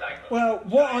rocket cycle. Well,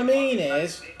 what I mean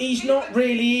is, he's not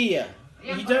really here.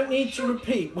 You don't need to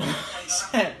repeat what I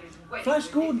said. Flash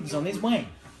Gordon's on his way.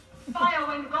 Fire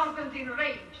when Gordon's in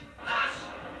range.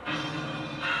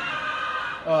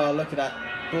 Oh, look at that.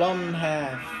 Blonde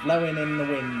hair flowing in the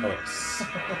wind. Oh, yes.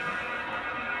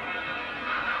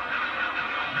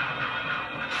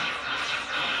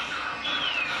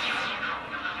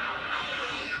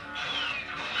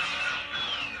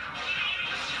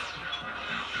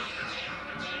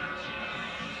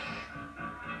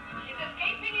 He's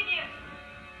escaping in here.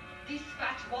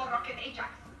 Dispatch Warrock and Ajax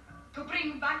to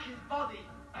bring back his body.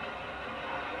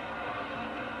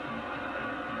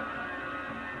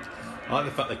 I like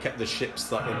the fact they kept the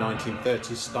ships like in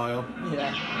 1930s style.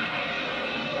 Yeah.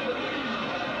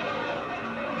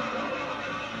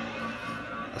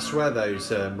 I swear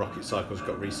those rocket cycles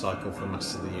got recycled from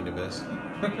Masters of the Universe.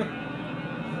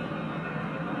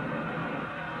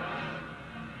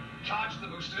 Charge the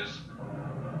boosters.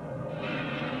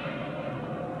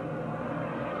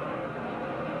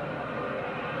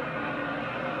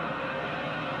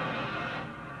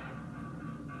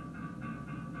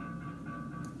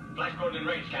 Flash Gordon in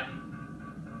range, Captain.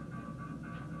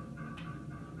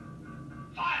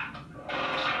 Fire!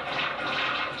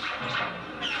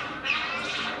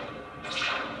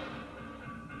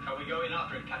 Shall we go in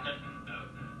after it, Captain? No.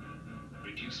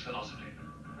 Reduce velocity.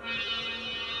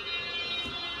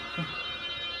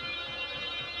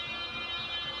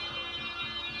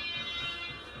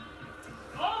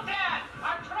 Hold that!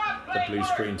 I'm trapped! The blue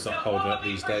screen's not holding up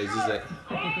these days, is it?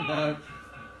 No.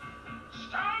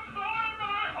 Stand by,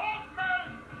 my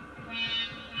Hawkmen!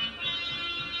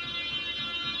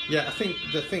 Yeah, I think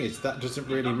the thing is that doesn't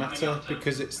really matter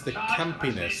because it's the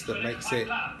campiness that makes it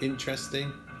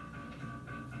interesting.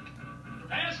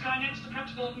 Prepare Skynets to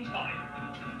catch Gordon's body.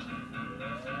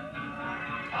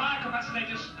 Fire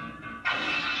capacitors.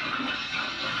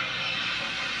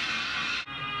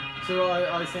 So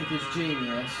I think is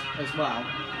genius as well.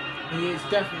 He is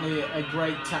definitely a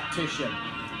great tactician.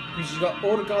 Because you've got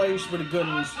all the guys with the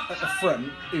guns at the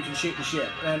front who can shoot the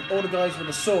ship, and all the guys with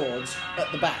the swords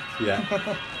at the back. Yeah.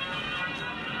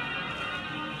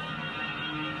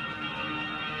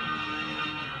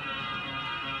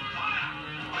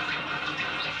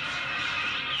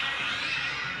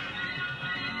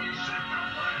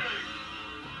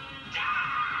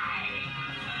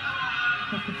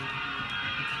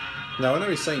 Now I know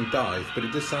he's saying dive, but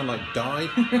it does sound like die.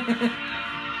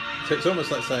 So it's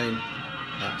almost like saying,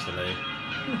 actually.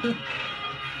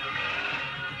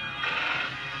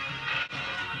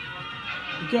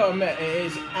 You've got to admit, it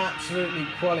is absolutely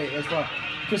quality as well.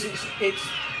 Because it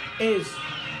is.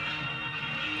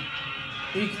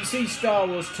 You can see Star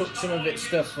Wars took some of its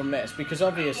stuff from this, because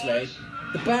obviously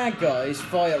the bad guys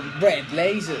fire red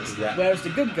lasers, Yeah. whereas the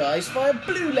good guys fire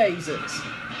blue lasers.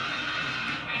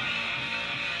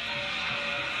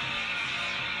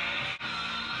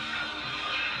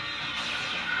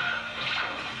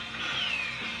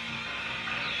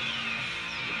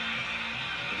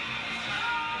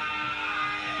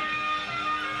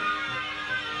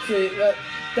 See,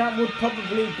 that would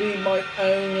probably be my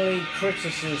only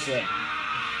criticism.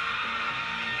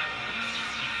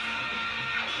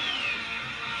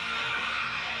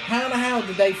 How the hell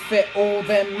did they fit all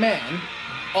them men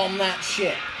on that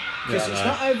ship? Because Yeah, it's I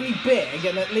not overly big,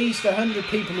 and at least 100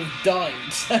 people have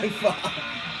died so far.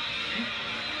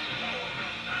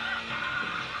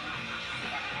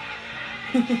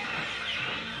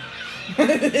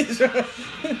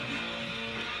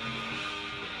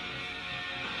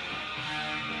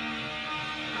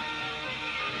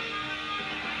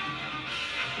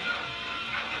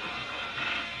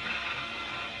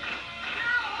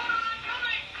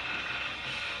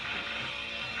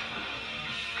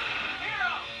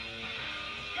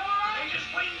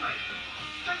 swing me.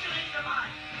 Get you in the back.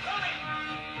 Hurry.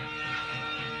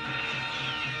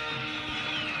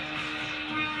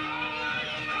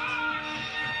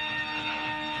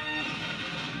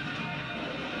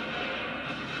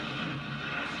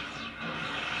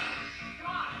 Come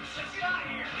on, let's get out of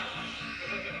here.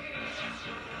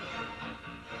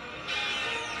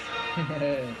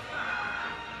 Hey.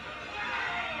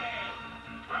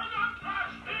 Well done,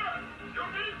 Flash. Here. You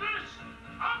need this.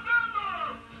 Up there,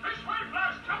 Moro. This way,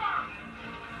 Flash. Come on.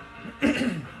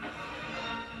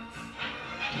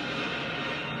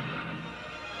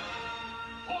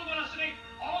 Full velocity.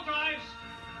 All drives.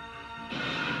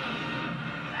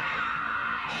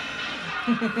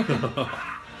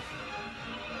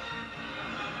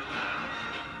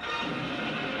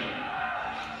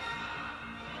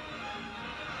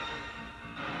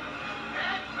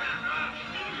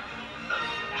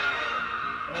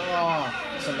 Oh,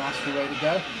 that's a nasty way to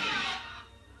go.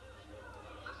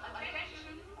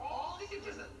 All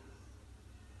citizens.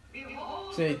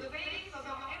 Behold See, the face of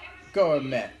our gotta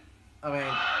admit, I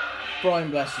mean,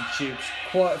 Brian Blessed shoots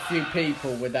quite a few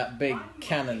people with that big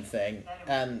cannon thing,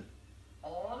 and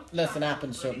nothing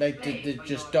happens to them. They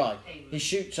just die. He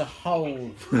shoots a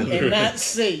hole in that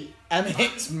seat, and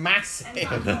it's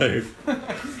massive. No.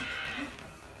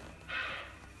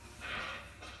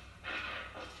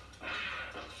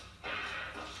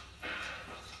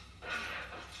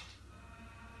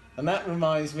 And that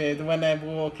reminds me of when they're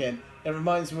walking. It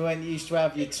reminds me when you used to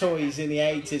have your toys in the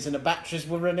 80s and the batteries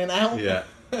were running out. Yeah.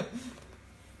 Tell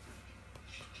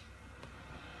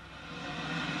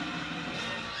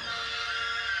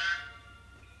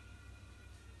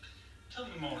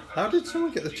me more about How did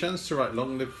someone get the chance to write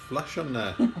 "Long Live Flash" on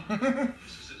there? This is it,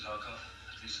 Zarkov.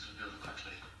 At least it'll be over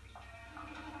quickly.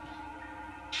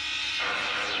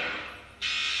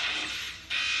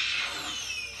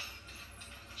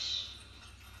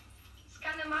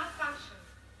 Scanner malfunction.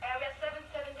 Area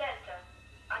 77 Delta.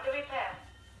 Under repair.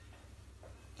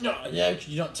 No, yeah, could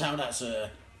you not tell that,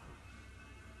 sir?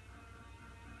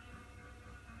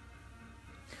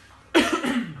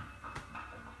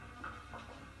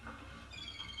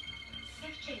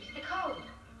 You've changed the code.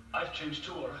 I've changed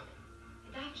too, Aura.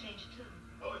 And I've changed too.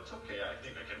 Oh, it's okay. I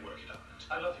think I can work it out.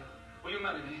 I love you. Will you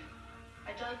marry me?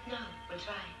 I don't know. We'll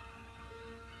try.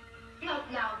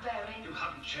 Not now, Baron. You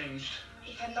haven't changed.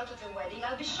 If I'm not at the wedding,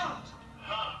 I'll be shot.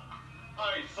 Ha!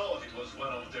 I thought it was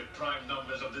one of the prime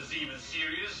numbers of the Zeman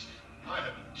series. I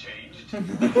haven't changed. All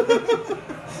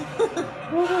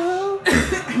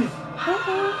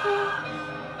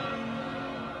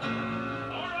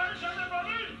right,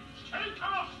 everybody, take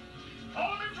off.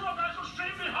 Form into a battle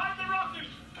stream behind the rocket.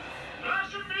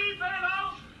 Flash and me bail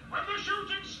out when the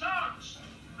shooting starts.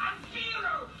 And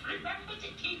Zero, remember to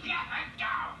keep your head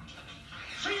down.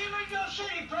 See you in your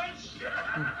city, Prince.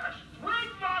 Yes,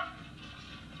 with luck.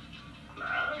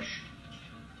 Flash,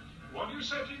 what are you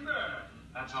setting there?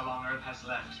 That's how long Earth has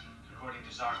left, according to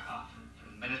Zarkov,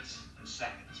 in minutes and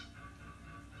seconds.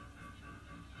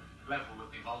 Level with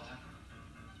me, Volta.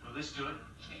 Will this do it?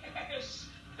 Yes,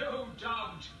 no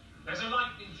doubt. There's a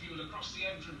lightning field across the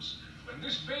entrance. When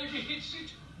this baby hits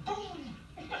it, boom!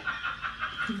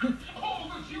 All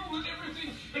the fuel and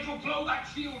everything, it'll blow that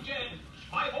field dead.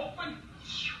 My Hawkman,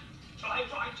 dive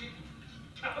right in.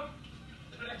 Come,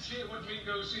 let's hear what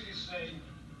Mingo City's saying.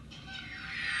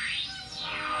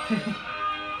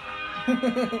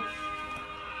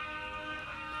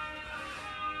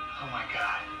 Oh my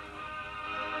god.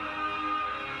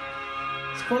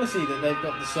 It's quality that they've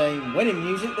got the same wedding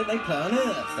music that they play on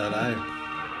Earth. I know.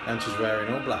 And she's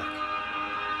wearing all black.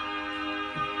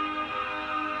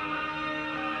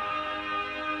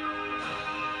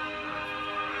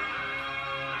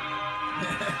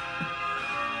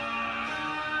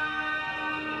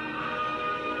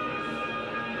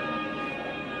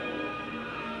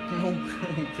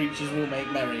 Creatures will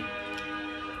make merry.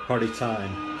 Party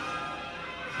time.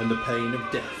 And the pain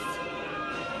of death.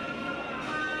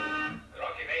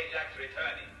 Rocket Ajax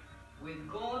returning. With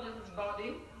Gordon's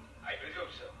body? I presume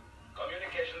so.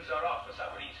 Communications are off for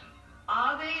some reason.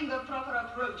 Are they in the proper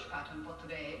approach pattern for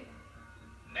today?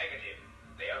 Negative.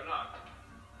 They are not.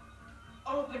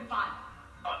 Open fire.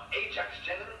 On Ajax,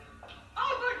 General?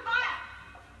 Open fire!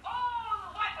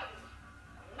 All weapons!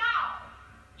 Now!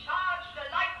 Charge the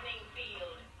lightning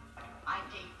field. I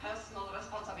take personal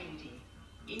responsibility.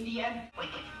 In the end,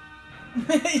 wicked.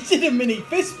 He did a mini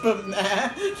fist bump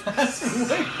there. That's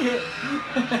wicked.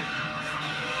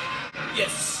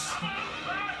 Yes.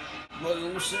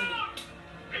 Royal salute.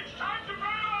 It's time to bail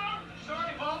out!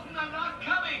 Sorry, Bolton, I'm not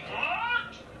coming.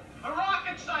 What? The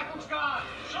rocket cycle's gone.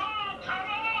 So, come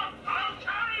on! I'll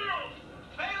carry you!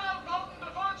 Bail out, Bolton,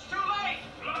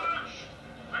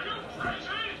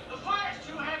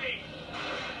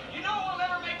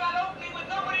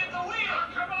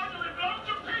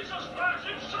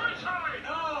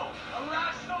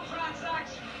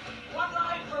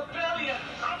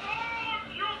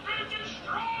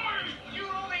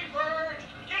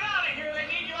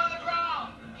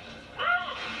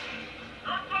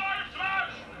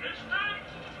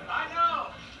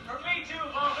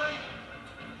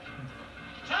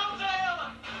 Tell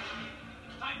Dale!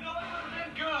 I know it would have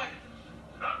been good.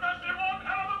 That must be one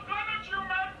hell of a planet you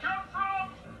men come from!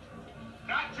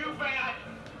 Not too bad.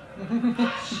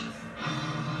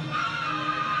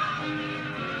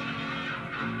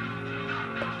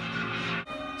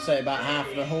 Say about half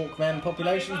of the Hawkmen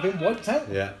population has been wiped out.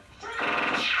 Yeah.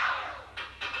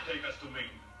 Take us to me.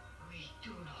 We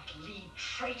do not lead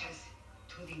traitors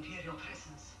to the Imperial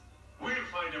presence. We'll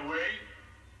find a way.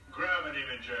 Grab an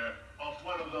imager of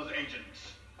one of those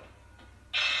agents.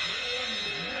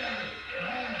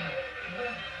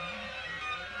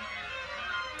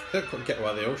 I don't quite get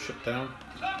why they all shut down.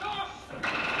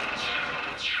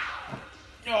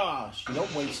 Ah, she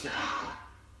got wasted.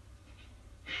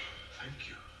 Thank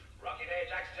you. Rocket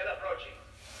Ajax still approaching.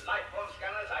 Light phone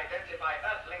scanners identify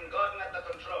Earthling Gordon at the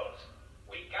controls.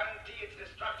 We guarantee its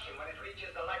destruction when it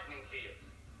reaches the lightning field.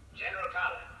 General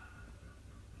Carla.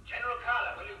 General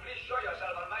Carla, will you please show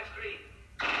yourself on my screen?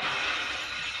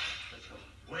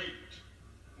 Wait.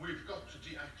 We've got to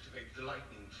deactivate the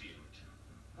lightning field.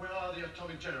 Where are the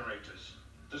atomic generators?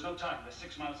 There's no time. They're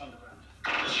 6 miles underground.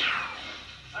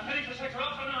 I'm heading for Sector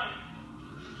Alpha 9.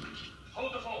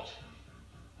 Hold the fort.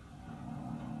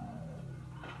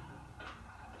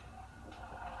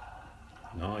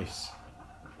 Nice.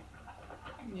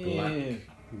 Yeah. Black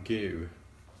goo.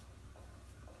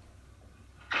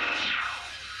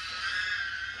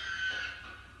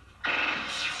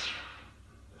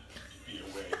 Be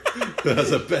away.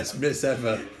 That's the best miss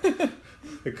ever.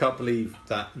 I can't believe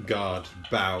that guard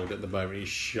bowed at the moment he's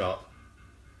shot.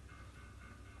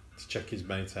 To check his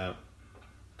mate out.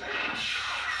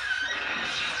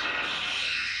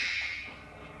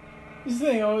 This is the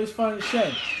thing I always find a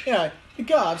shame. You know, the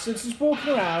guards are just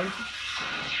walking around,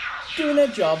 doing their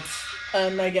jobs,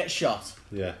 and they get shot.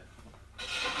 Yeah.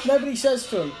 Nobody says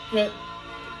to them,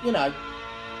 you know,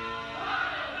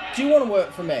 do you want to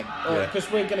work for me? Or because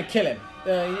we're going to kill him.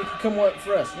 You can come work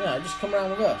for us. You know, just come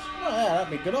around with us. Oh, yeah, that'd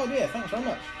be a good idea. Thanks very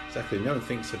much. Exactly. No one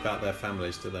thinks about their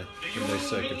families, do they? In those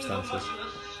circumstances.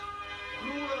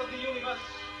 Ruler of the universe,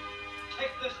 take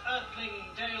this Earthling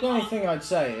Dale. The only thing I'd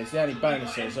say is the only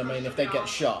bonuses, I mean, if they get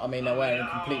shot, I mean, they're wearing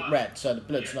complete red, so the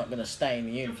blood's not going to stain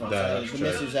the uniform. No, So that's the true.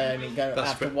 missus only going to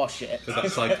have to wash it. But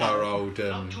that's like our old, To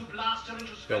blast her into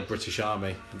the old space. British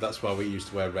Army. That's why we used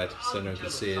to wear red, so no one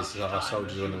could see us, our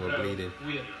soldiers when they were bleeding.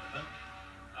 Weary, huh?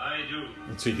 I do.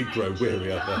 Until you grow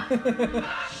weary of it.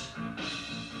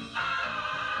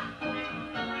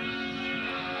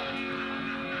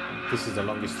 This is the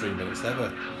longest 3 minutes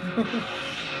ever.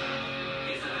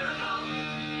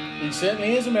 It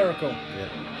certainly is a miracle. Yeah.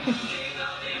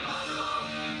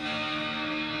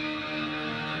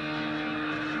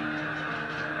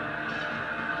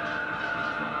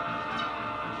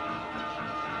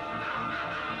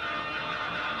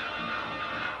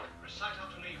 Recite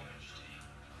after me, Your Majesty.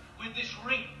 With this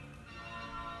ring.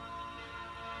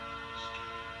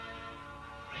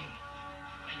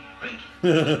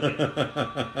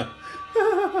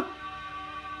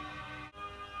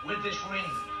 With this ring.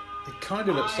 It kind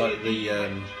of looks like the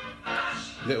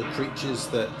little creatures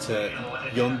that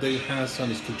Yondu has on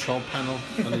his control panel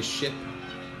on his ship.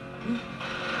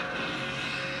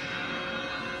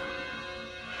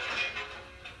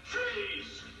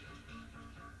 Freeze!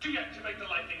 Deactivate the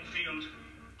lightning field.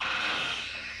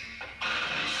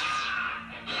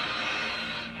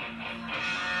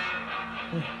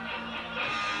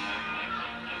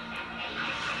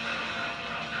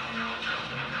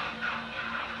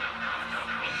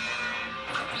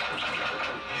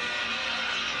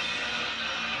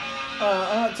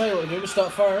 I'll tell you what we'll do, we'll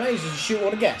start firing lasers and shoot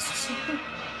all the guests.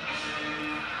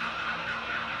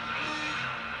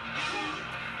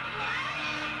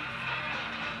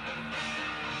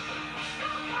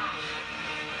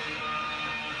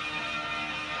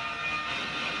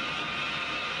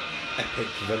 Epic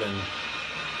villain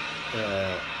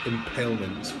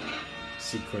impalement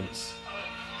sequence.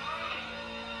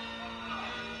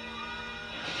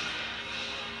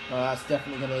 Oh, that's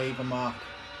definitely going to leave a mark.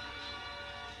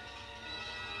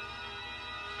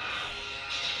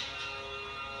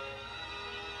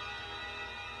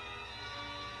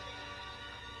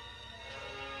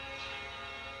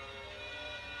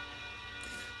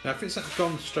 Now, if it's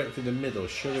gone straight through the middle,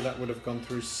 surely that would have gone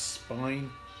through his spine.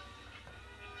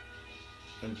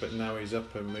 But now he's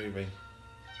up and moving.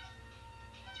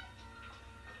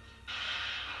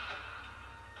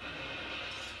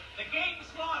 The game's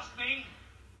lost, Ming.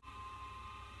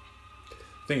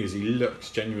 Thing is, he looks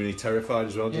genuinely terrified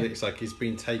as well, doesn't it? It's like he's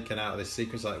been taken out of this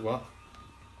sequence. Like, what?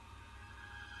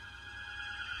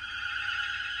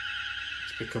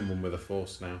 It's become one with the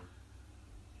Force now.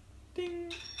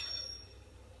 Ding.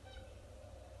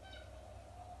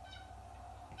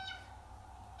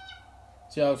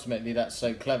 See, ultimately that's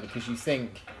so clever because you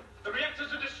think The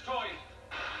reactors are destroyed.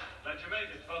 Glad you made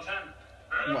it, Fulton.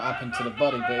 what happened to the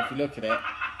body, but if you look at it,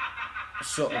 it's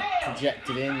sort of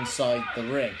projected inside the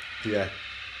ring. Yeah.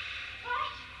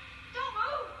 Flash, don't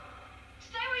move.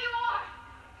 Stay where you are.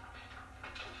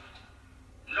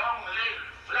 Long live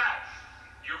Flash.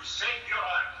 You've saved your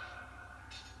life.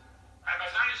 Have a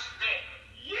nice day.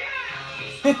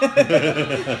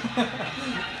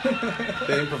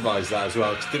 They improvised that as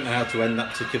well, because they didn't know how to end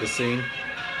that particular scene.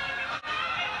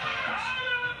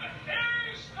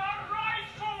 Is the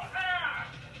rightful heir.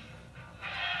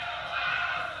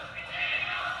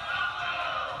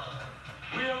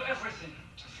 We owe everything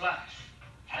to Flash.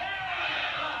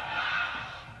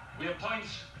 We appoint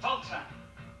Fulton,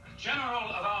 General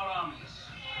of our armies.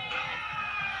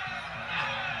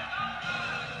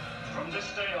 From this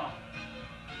day on,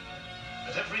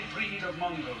 let every breed of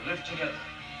Mongol live together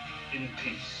in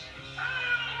peace.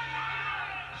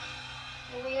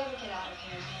 Will we ever get out of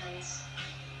here, Hans?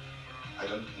 I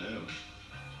don't know.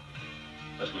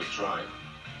 But we'll try.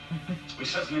 We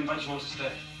certainly invite you all to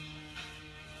stay.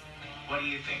 What do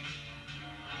you think?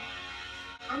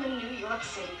 I'm a New York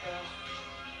City girl.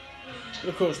 But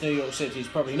of course, New York City's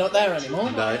probably not there anymore.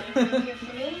 No. Come here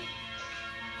for me.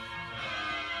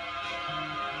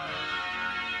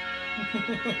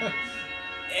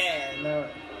 Yeah, no.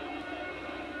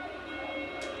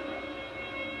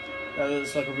 That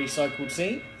looks like a recycled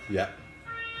scene. Yeah.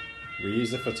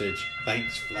 Reuse the footage.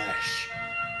 Thanks, Flash.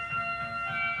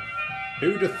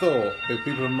 Who'd have thought that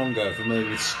people in Mongo are familiar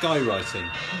with skywriting?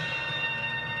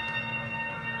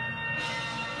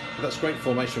 But that's great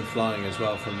formation flying as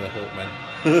well from the Hawkmen.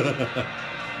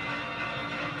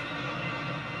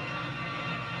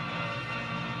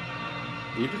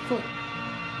 You'd have thought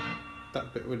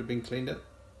that bit would have been cleaned up.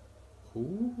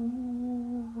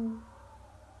 Ooh.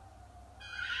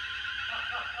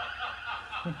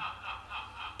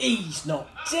 He's not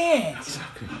dead.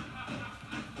 Exactly.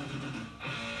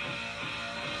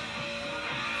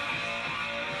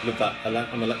 Love that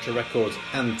on Electro Records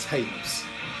and tapes.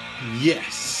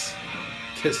 Yes,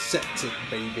 cassette tape,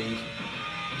 baby.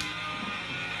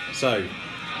 So,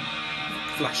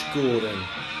 Flash Gordon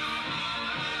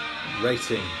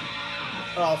rating.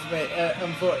 Oh, for me,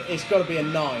 it's got to be a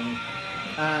 9.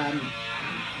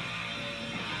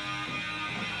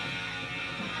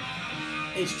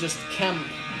 It's just camp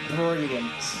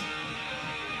brilliance.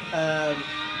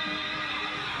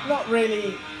 Not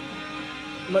really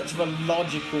much of a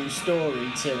logical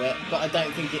story to it, but I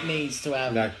don't think it needs to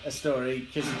have a story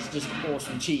because it's just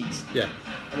awesome cheese. Yeah.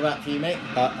 What about for you, mate?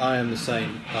 I am the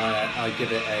same. I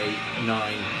give it a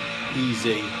 9.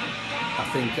 Easy. I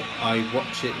think I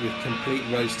watch it with complete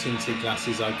rose-tinted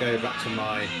glasses. I go back to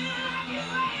my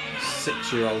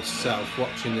 6-year-old self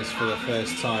watching this for the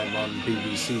first time on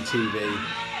BBC TV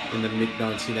in the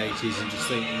mid-1980s and just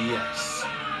think, yes.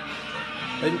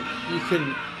 And you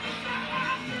can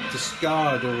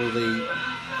discard all the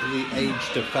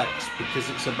aged effects because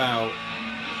it's about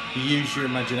you use your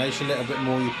imagination a little bit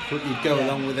more, you go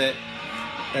along with it,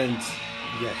 and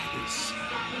yeah, it's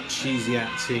cheesy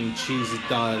acting, cheesy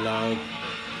dialogue,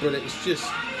 but it's just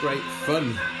great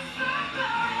fun.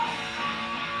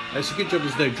 It's a good job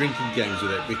there's no drinking games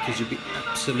with it because you'd be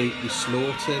absolutely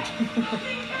slaughtered.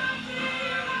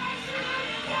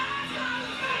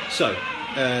 So,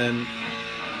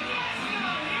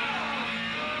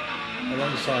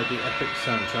 alongside the epic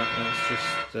soundtrack, let's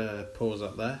just pause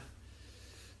up there.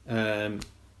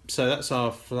 So that's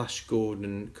our Flash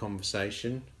Gordon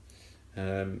conversation.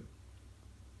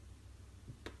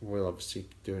 We'll obviously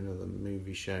do another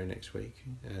movie show next week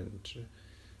and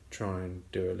try and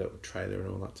do a little trailer and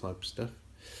all that type of stuff.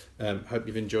 Hope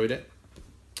you've enjoyed it.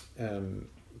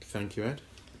 Thank you, Ed.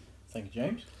 Thank you,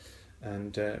 James.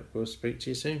 And we'll speak to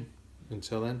you soon.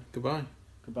 Until then, goodbye.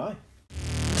 Goodbye.